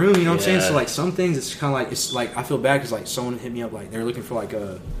run out of room. You know what I'm saying. So like some things, it's kind of like I feel bad because like someone hit me up like they're looking for like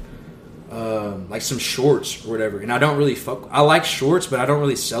like some shorts or whatever, and I don't really fuck. I like shorts, but I don't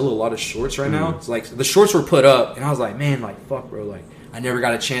really sell a lot of shorts right now. It's like the shorts were put up, and I was like, man, like fuck, bro, like I never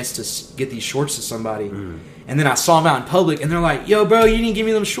got a chance to get these shorts to somebody. And then I saw them out in public, and they're like, "Yo, bro, you didn't give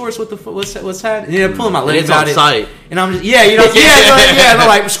me them shorts. What the fuck? What's that?" And they're pulling my legs out. And I'm just, you know, they're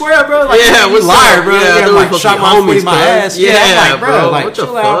like, "Square up, bro." Like, you liar, bro. Yeah, like shot my foot in my ass. Yeah, I'm like, bro, like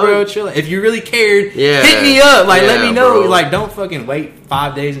chill out, bro, chill out. If you really cared, hit me up. Like, let me know. Like, don't fucking wait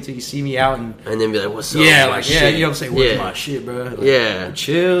 5 days until you see me out and then be like, "What's up?" Yeah, like, yeah, you know what I'm saying? Where's my shit, bro? Like,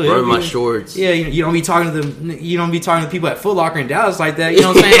 chill. Wear my shorts. Yeah, you don't be talking to them. You don't be talking to people at Foot Locker in Dallas like that. You know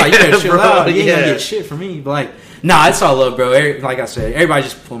what I'm saying? Like, you better chill out. You ain't gonna get shit from me. But like, nah, it's all love, bro. Like I said, everybody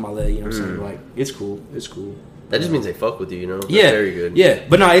just pulling my leg. You know what I'm saying? Like, it's cool. It's cool. That just means they fuck with you, you know? That's very good. Yeah,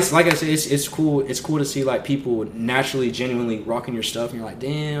 but no, it's like I said, it's cool. It's cool to see like people naturally, genuinely rocking your stuff, and you're like,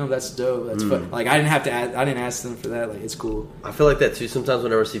 damn, that's dope. That's fun. Like I didn't ask them for that. Like it's cool. I feel like that too. Sometimes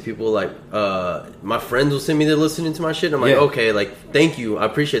whenever I see people like, my friends will send me they're listening to my shit. And I'm like, okay, like thank you, I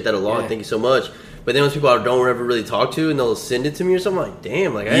appreciate that a lot. Thank you so much. But then those people I don't ever really talk to, and they'll send it to me or something. I'm like,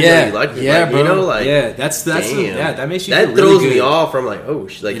 damn, like I didn't know you liked it. Like, bro. You know, like that's that makes you. That throws me off. I'm like, oh,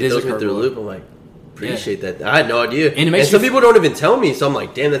 like it throws me through the loop. I'm like, appreciate that. I had no idea. And some people don't even tell me, so I'm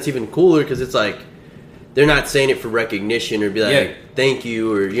like, damn, that's even cooler because it's like they're not saying it for recognition or be like, thank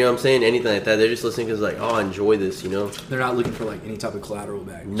you, or you know what I'm saying, anything like that. They're just listening because like, oh, I enjoy this, you know. They're not looking for like any type of collateral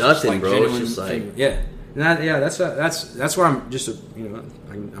back. Nothing, like, bro. It's just like And that's why I'm just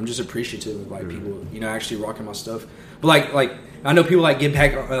I'm just appreciative of like people, you know, actually rocking my stuff. But like I know people like get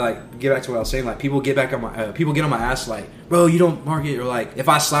back to what I was saying. Like people get on my ass. Like, bro, you don't market, or like if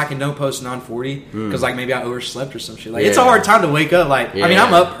I slack and don't post 940 because like maybe I overslept or some shit. Like it's a hard time to wake up. Like I mean,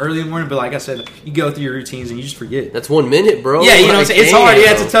 I'm up early in the morning, but like I said, you go through your routines and you just forget. That's 1 minute, bro. Yeah, you know what I'm saying. It's hard.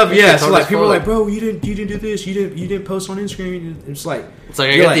 Yeah, it's a tough. Yeah, so like people are like, bro, you didn't do this. You didn't post on Instagram. It's like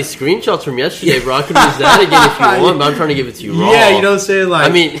I got these screenshots from yesterday, bro. I could use that again if you want, but I'm trying to give it to you raw. Yeah, you know what I'm saying.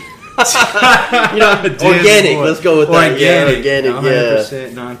 Like I mean. Organic. Let's go with that. Organic. Yeah,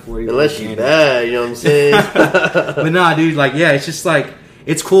 100% 940. Unless you're bad, you know what I'm saying? But nah, dude. Like, yeah, it's just like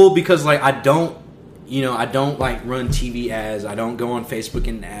it's cool because like I don't like run TV ads. I don't go on Facebook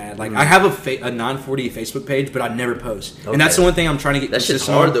and ad. Like I have a 940 Facebook page, but I never post. Okay. And that's the one thing I'm trying to get. That shit's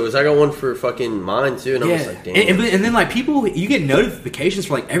hard though. Cause I got one for fucking mine too, and I'm just like, damn. And then like people, you get notifications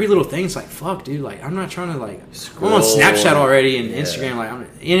for like every little thing. It's like, fuck, dude. Like I'm not trying to like. Scroll. I'm on Snapchat already and Instagram. Like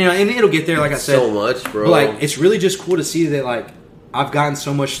and it'll get there. Like I said, so much, bro. But like it's really just cool to see that like I've gotten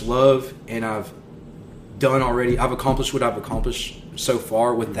so much love and I've done already. I've accomplished what I've accomplished so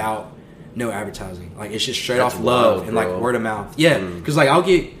far without. No advertising, like it's just straight off love and like word of mouth. Yeah, because like I'll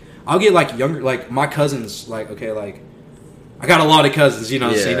get like younger, like my cousins. Like okay, like I got a lot of cousins. You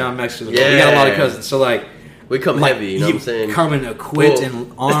know, so you know I'm Mexican. Yeah, we got a lot of cousins. So like we come like, heavy. You know what I'm saying? Coming equipped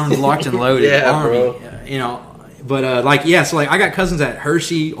and armed, locked and loaded. Army. Bro. You know, but like so like I got cousins at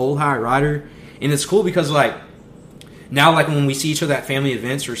Hershey, Old High, Ryder, and it's cool because like. Now, like when we see each other at family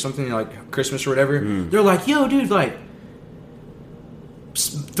events or something like Christmas or whatever, they're like, "Yo, dude, like."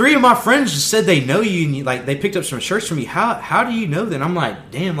 3 of my friends just said they know you and like they picked up some shirts from me. How do you know that? I'm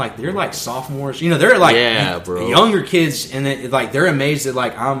like, damn, like they're like sophomores. You know, they're like younger kids, and like they're amazed that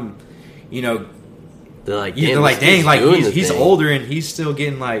like I'm, you know. They're like, dang, like he's older and he's still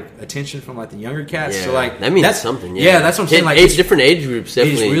getting like attention from like the younger cats. Yeah. So like that means something. Yeah, that's what I'm saying. Like different age groups,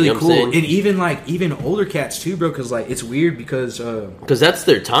 definitely. It's really you know cool, and even older cats too, bro. Because like it's weird because that's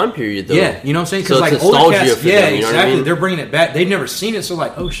their time period, though. Yeah, you know what I'm saying? Because so like older cats, for them, you know exactly. what I mean? They're bringing it back. They've never seen it, so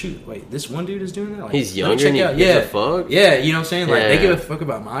like, oh shoot, wait, this one dude is doing that. Like, he's younger. And he gives a fuck. Yeah, you know what I'm saying? Like they give a fuck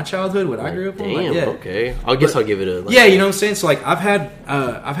about my childhood, what I grew up on. Damn, okay. I'll give it a. Yeah, you know what I'm saying? So like I've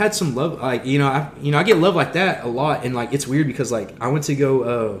had some love, like I get love like that a lot, and like it's weird because like I went to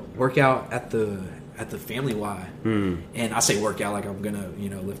go work out at the Family Y, and I say work out like I'm gonna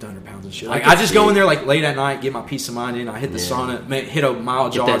lift 100 pounds and shit. Like I just go in there like late at night, get my peace of mind in. I hit the sauna, hit a mile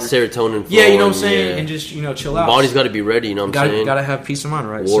jog, get that serotonin. Yeah, you know what I'm saying, and just chill out. Body's got to be ready. You know what I'm saying? Gotta have peace of mind,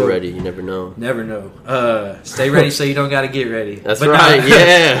 right? War ready. You never know. Never know. Stay ready so you don't gotta get ready. That's right.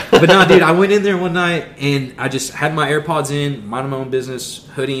 Yeah. But no, dude, I went in there one night and I just had my AirPods in, minding my own business,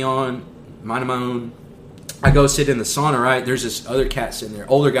 hoodie on, minding my own. I go sit in the sauna, right? There's this other cat sitting there,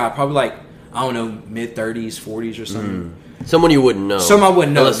 older guy, probably like, I don't know, mid-30s, 40s or something. Someone you wouldn't know. Someone I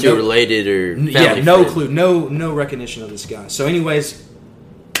wouldn't know. Unless you're related or family no friend. clue. No recognition of this guy. So anyways,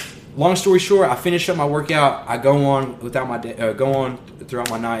 long story short, I finish up my workout. I go on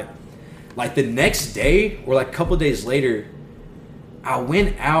throughout my night. Like the next day or like a couple days later, I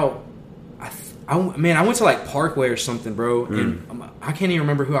went out. I went to like Parkway or something, bro. And I can't even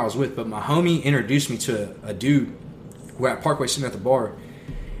remember who I was with, but my homie introduced me to a dude. We're at Parkway sitting at the bar,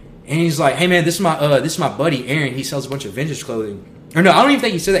 and he's like, "Hey man, this is my buddy Aaron. He sells a bunch of vintage clothing." Or no, I don't even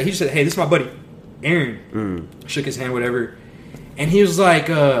think he said that. He just said, "Hey, this is my buddy Aaron." Shook his hand, whatever, and he was like,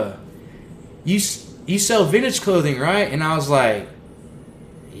 "You sell vintage clothing, right?" And I was like,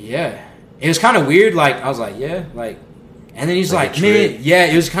 "Yeah." It was kind of weird. Like I was like, "Yeah," like. And then he's like man, yeah,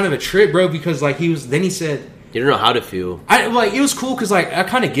 it was kind of a trip, bro, because like then he said... You don't know how to feel. It was cool because like I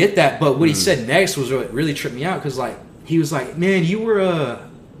kind of get that, but what he said next was what really tripped me out because like he was like, man, you were,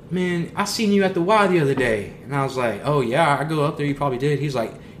 I seen you at the Y the other day. And I was like, oh yeah, I go up there, you probably did. He's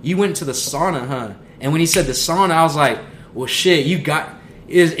like, you went to the sauna, huh? And when he said the sauna, I was like, well shit, you got...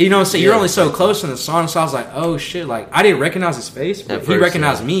 So you're only so close in the sauna, so I was like, oh shit, like I didn't recognize his face, but he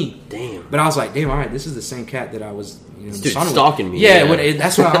recognized me. Damn. But I was like, damn, all right, this is the same cat that I was dude, stalking me. Yeah,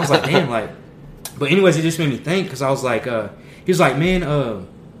 that's why I was like, damn, like. But anyways, it just made me think because I was like, he was like, man,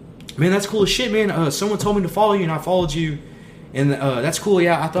 that's cool as shit, man. Someone told me to follow you, and I followed you, and that's cool.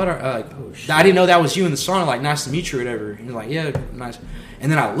 Yeah, I thought, I didn't know that was you in the sauna. Like, nice to meet you, or whatever. And you're like, yeah, nice. And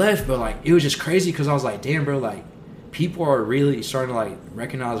then I left, but like, it was just crazy because I was like, damn, bro, like. People are really starting to like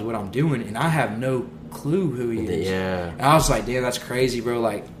recognize what I'm doing, and I have no clue who he is. Yeah, and I was like, "Damn, that's crazy, bro!"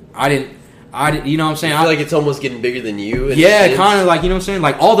 Like, I didn't. You know what I'm saying? I feel like it's almost getting bigger than you. Yeah, kind of like, you know what I'm saying?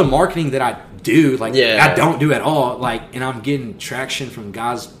 Like all the marketing that I do, like I don't do at all. Like, and I'm getting traction from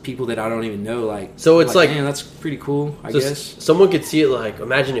people that I don't even know. Like, so it's like, man, that's pretty cool. I guess someone could see it. Like,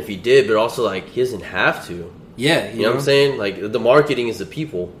 imagine if he did, but also like he doesn't have to. Yeah, you know what I'm saying? Like the marketing is the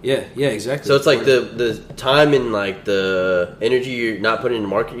people. Yeah, exactly. So it's like the time and like the energy you're not putting in the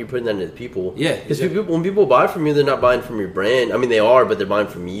market, you're putting that into the people. Yeah, because when people buy from you, they're not buying from your brand. I mean, they are, but they're buying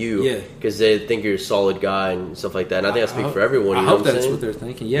from you. Yeah, because they think you're a solid guy and stuff like that. And I think I speak for everyone. I hope that's what they're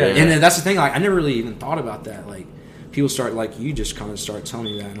thinking. Yeah, and that's the thing. Like I never really even thought about that. Like people start like you just kind of start telling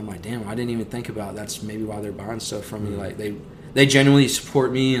me that, and I'm like, damn, I didn't even think about that's maybe why they're buying stuff from me. Like they genuinely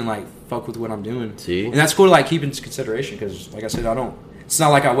support me and like fuck with what I'm doing. See, and that's cool to like keep into consideration because, like I said, it's not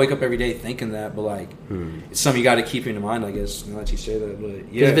like I wake up every day thinking that, but like it's something you got to keep in mind, I guess. Now that you say that,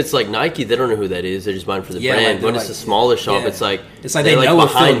 but yeah, if it's like Nike, they don't know who that is. They're just buying for the brand. Like, when it's a smaller shop, it's like they know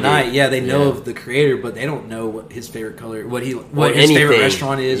of Phil Knight. Yeah, they know of the creator, but they don't know what his favorite color, what his favorite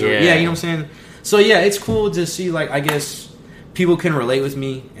restaurant is, or you know what I'm saying. So yeah, it's cool to see. Like I guess people can relate with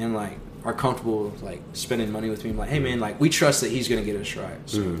me and like are comfortable like spending money with me. I'm like, hey man, like we trust that he's gonna get us right,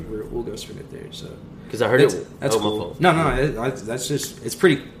 so we'll go spend it there. So because I heard that's cool. No, that's just it's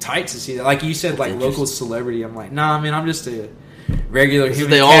pretty tight to see that. Like you said, like local celebrity. I'm like, nah, man, I'm just a regular human.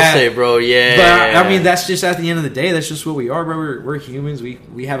 They all say, bro, yeah. But I mean, that's just at the end of the day, that's just what we are, bro. We're humans.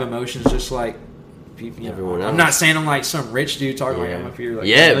 We have emotions just like people. Everyone else. I'm not saying I'm like some rich dude talking like I'm up here like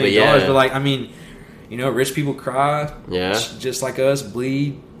 $1 but like I mean, rich people cry, just like us,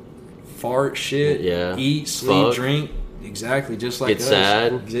 bleed. Fart, shit, eat, sleep, drink, exactly, just like us.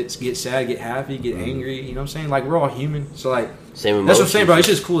 Sad. Get sad, get happy, get angry. You know what I'm saying? Like we're all human, so like same emotions. That's what I'm saying, bro. It's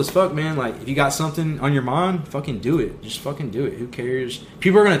just cool as fuck, man. Like if you got something on your mind, fucking do it. Just fucking do it. Who cares?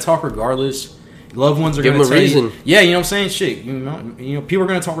 People are gonna talk regardless. Loved ones are gonna tell you. Yeah, you know what I'm saying? Shit, you know, people are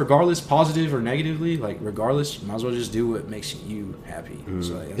gonna talk regardless, positive or negatively. Like regardless, you might as well just do what makes you happy.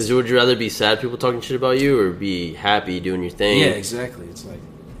 Because would you rather be sad people talking shit about you or be happy doing your thing? Yeah, exactly.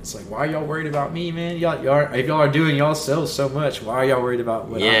 It's like, why are y'all worried about me, man? Y'all if y'all are doing yourselves so much, why are y'all worried about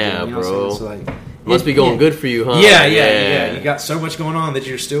what I'm doing? You know bro. What I'm saying? Must be going good for you, huh? Yeah. You got so much going on that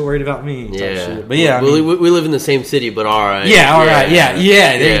you're still worried about me. Yeah. But yeah, we live in the same city, but all right. Yeah, all right. Yeah.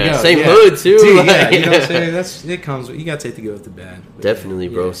 There you go. Same hood too. Dude, yeah, you know what I'm saying? It comes. You got to take the good with the bad. But definitely,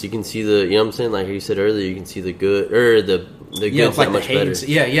 bro. So you can see the. You know what I'm saying? Like you said earlier, you can see the good or the good's like that much better.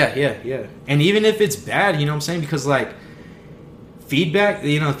 Yeah. And even if it's bad, you know what I'm saying? Because like. Feedback,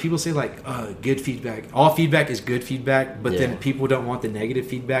 people say like good feedback. All feedback is good feedback, but then people don't want the negative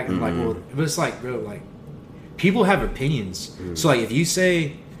feedback. And like, well, but it's like, bro, like people have opinions. So like, if you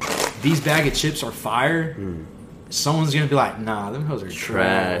say these bag of chips are fire, someone's gonna be like, nah, them hoes are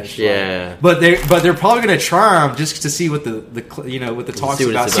trash. Yeah, but they're probably gonna try them just to see what the what the talk's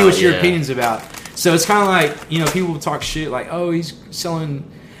about, see what your opinion's about. So it's kind of like people talk shit like, oh, he's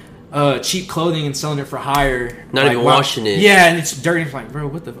selling. Cheap clothing and selling it for hire. Not even washing it. Yeah, and it's dirty. It's like, bro,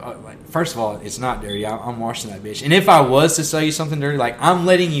 what the... like, first of all, it's not dirty. I'm washing that bitch. And if I was to sell you something dirty, like, I'm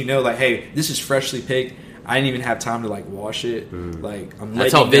letting you know, like, hey, this is freshly picked. I didn't even have time to, like, wash it. Like, I'm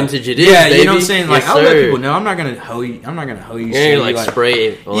That's how vintage it is, yeah, baby. You know what I'm saying? Like, yes, I'll let people know. I'm not going to hoe you. Yeah, like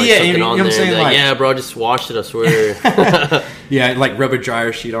spray something on there. You know what I'm saying? Like, yeah, bro, I just washed it, I swear. Yeah, like, rub a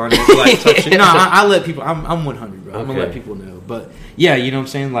dryer sheet on it. Like, shit. No, I let people... I'm 100, bro. I'm going to let people know. But, yeah, you know what I'm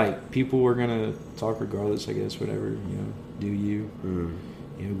saying? Like, people are going to talk regardless, I guess, whatever. Do you.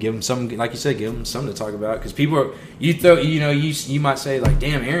 Give them something, like you said, give them something to talk about. Because people are... You might say, like,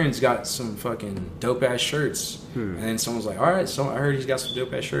 damn, Aaron's got some fucking dope-ass shirts. And then someone's like, all right, so I heard he's got some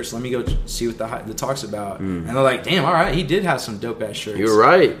dope-ass shirts. Let me go see what the talk's about. And they're like, damn, all right, he did have some dope-ass shirts. You're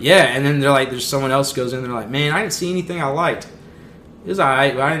right. Yeah, and then they're like, there's someone else goes in, they're like, man, I didn't see anything I liked. It was all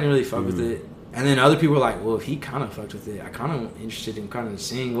right, but I didn't really fuck with it. And then other people are like, well, if he kind of fucked with it, I kind of interested in kind of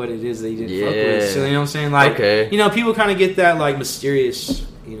seeing what it is that he didn't fuck with. So, you know what I'm saying? Like, people kind of get that, like, mysterious,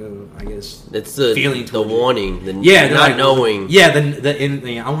 I guess. It's the feeling, the wanting, the not knowing. Yeah,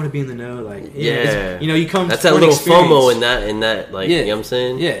 I want to be in the know. Like, you come. That's that little experience. FOMO in that, like, you know what I'm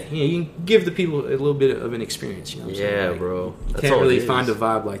saying? Yeah, you can give the people a little bit of an experience. You know what I'm saying? Like, bro. You can't really find a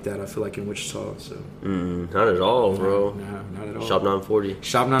vibe like that. I feel like in Wichita. So not at all, bro. No, not at all. Shop 940.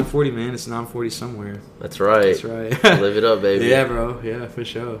 Shop 940, man. It's 940 somewhere. That's right. Live it up, baby. Yeah, bro. Yeah, for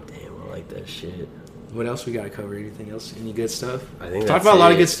sure. Damn, I like that shit. What else we got to cover? Anything else? Any good stuff? I think talked about a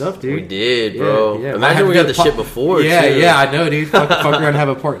lot of good stuff, dude. We did, bro. Yeah. Imagine we got the shit before. Yeah, too. Yeah, I know, dude. Fuck around and have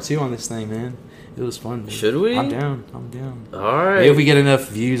a part 2 on this thing, man. It was fun. Dude. Should we? I'm down. All right. Maybe if we get enough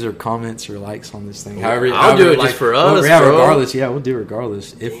views or comments or likes on this thing. I'll do it just for us, yeah, bro. Regardless. Yeah, we'll do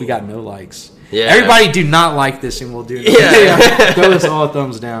regardless. If we got no likes. Yeah. Everybody do not like this and we'll do it. Yeah. Throw us all a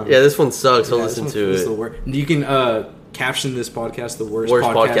thumbs down. Yeah, this one sucks. Don't listen to it. The worst. You can caption this podcast the worst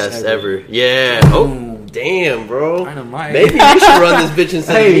podcast ever. Yeah. Oh, damn, bro. Dynamite. Maybe you should run this bitch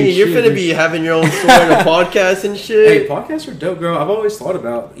instead of me. You're finna be having your own sort of podcast and shit. Hey, podcasts are dope, bro. I've always thought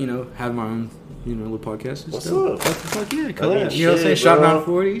about, having my own little podcast. What's up? Fuck yeah, collab. You know what I'm saying? Shop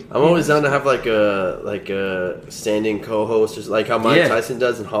 940. I'm always down to have like a standing co-host, just like how Mike Tyson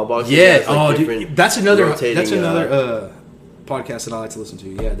does in Hotbox. Yeah. Like dude, that's another podcast that I like to listen to.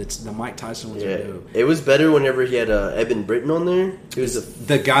 Yeah, that's the Mike Tyson ones. Yeah, it was better whenever he had Eben Britton on there. He was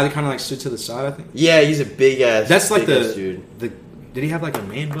the guy that kind of like stood to the side, I think. Yeah, he's a big ass. That's like the dude. Did he have like a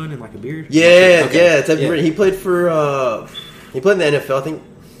man bun and like a beard? Yeah, it's Eben Britton. He played for he played in the NFL, I think.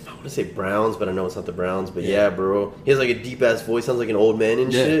 I want to say Browns, but I know it's not the Browns. But yeah, bro, he has like a deep ass voice, sounds like an old man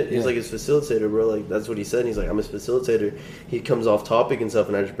and shit. He's like his facilitator, bro. Like that's what he said. He's like, I'm his facilitator. He comes off topic and stuff,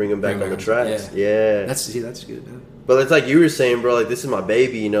 and I just bring him back on the tracks. Yeah. That's good, man. But it's like you were saying, bro. Like this is my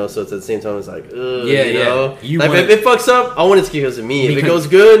baby, So it's at the same time, it's like, You like if it fucks up, I want it to because of me. If it goes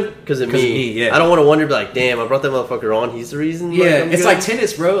good, because of me. Yeah. I don't want to wonder, like, damn, I brought that motherfucker on. He's the reason. Yeah, it's like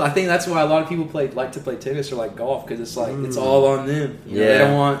tennis, bro. I think that's why a lot of people like to play tennis or like golf because it's like it's all on them. They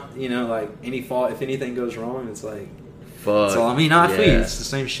don't want like any fault. If anything goes wrong, it's like. Fuck. So I mean, it's the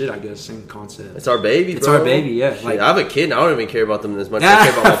same shit, I guess, same concept. It's our baby, bro. It's our baby, yeah. Like, I have a kid, and I don't even care about them as much as I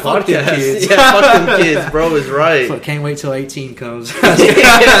care about my podcast. Kids. Fuck them kids, bro. Is right. So can't wait till 18 comes.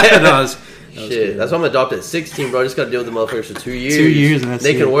 Shit, that's why I'm adopted at 16, bro. I just got to deal with the motherfuckers for 2 years. 2 years, and that's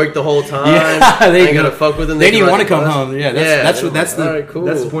they can work the whole time. They ain't gonna fuck with them. They didn't want to come home. Yeah, that's the all right, cool.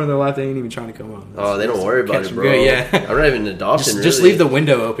 That's the point of their life. They ain't even trying to come home. They don't worry about it, bro. Good, I'm not even adopting. Just leave the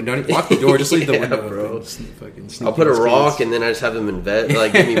window open. Don't lock the door. Just leave the window bro. Open. I'll put a rock and then I just have them invest,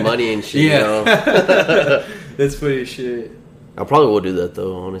 like give me money and shit. That's funny as shit. I probably will do that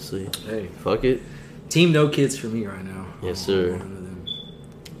though. Honestly, hey, fuck it. Team no kids for me right now. Yes, sir.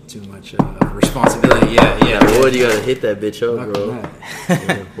 Too much responsibility. Yeah. Boy, you gotta hit that bitch up, bro.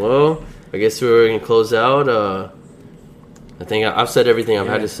 Well, I guess we're gonna close out. I think I've said everything I've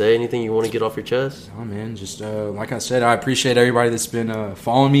had to say. Anything you want to get off your chest? Oh man, just like I said, I appreciate everybody that's been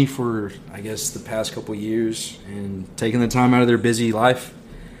following me for I guess the past couple years and taking the time out of their busy life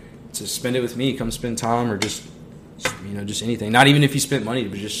to spend it with me. Come spend time or just anything. Not even if you spent money,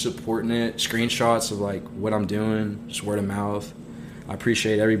 but just supporting it. Screenshots of like what I'm doing, just word of mouth. I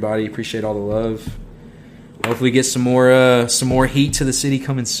appreciate everybody. Appreciate all the love. Hopefully, get some more heat to the city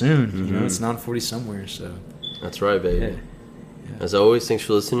coming soon. Mm-hmm. It's 940 somewhere. So that's right, baby. Yeah. As always, thanks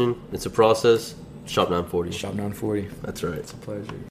for listening. It's a process. Shop 940. Shop 940. That's right. It's a pleasure.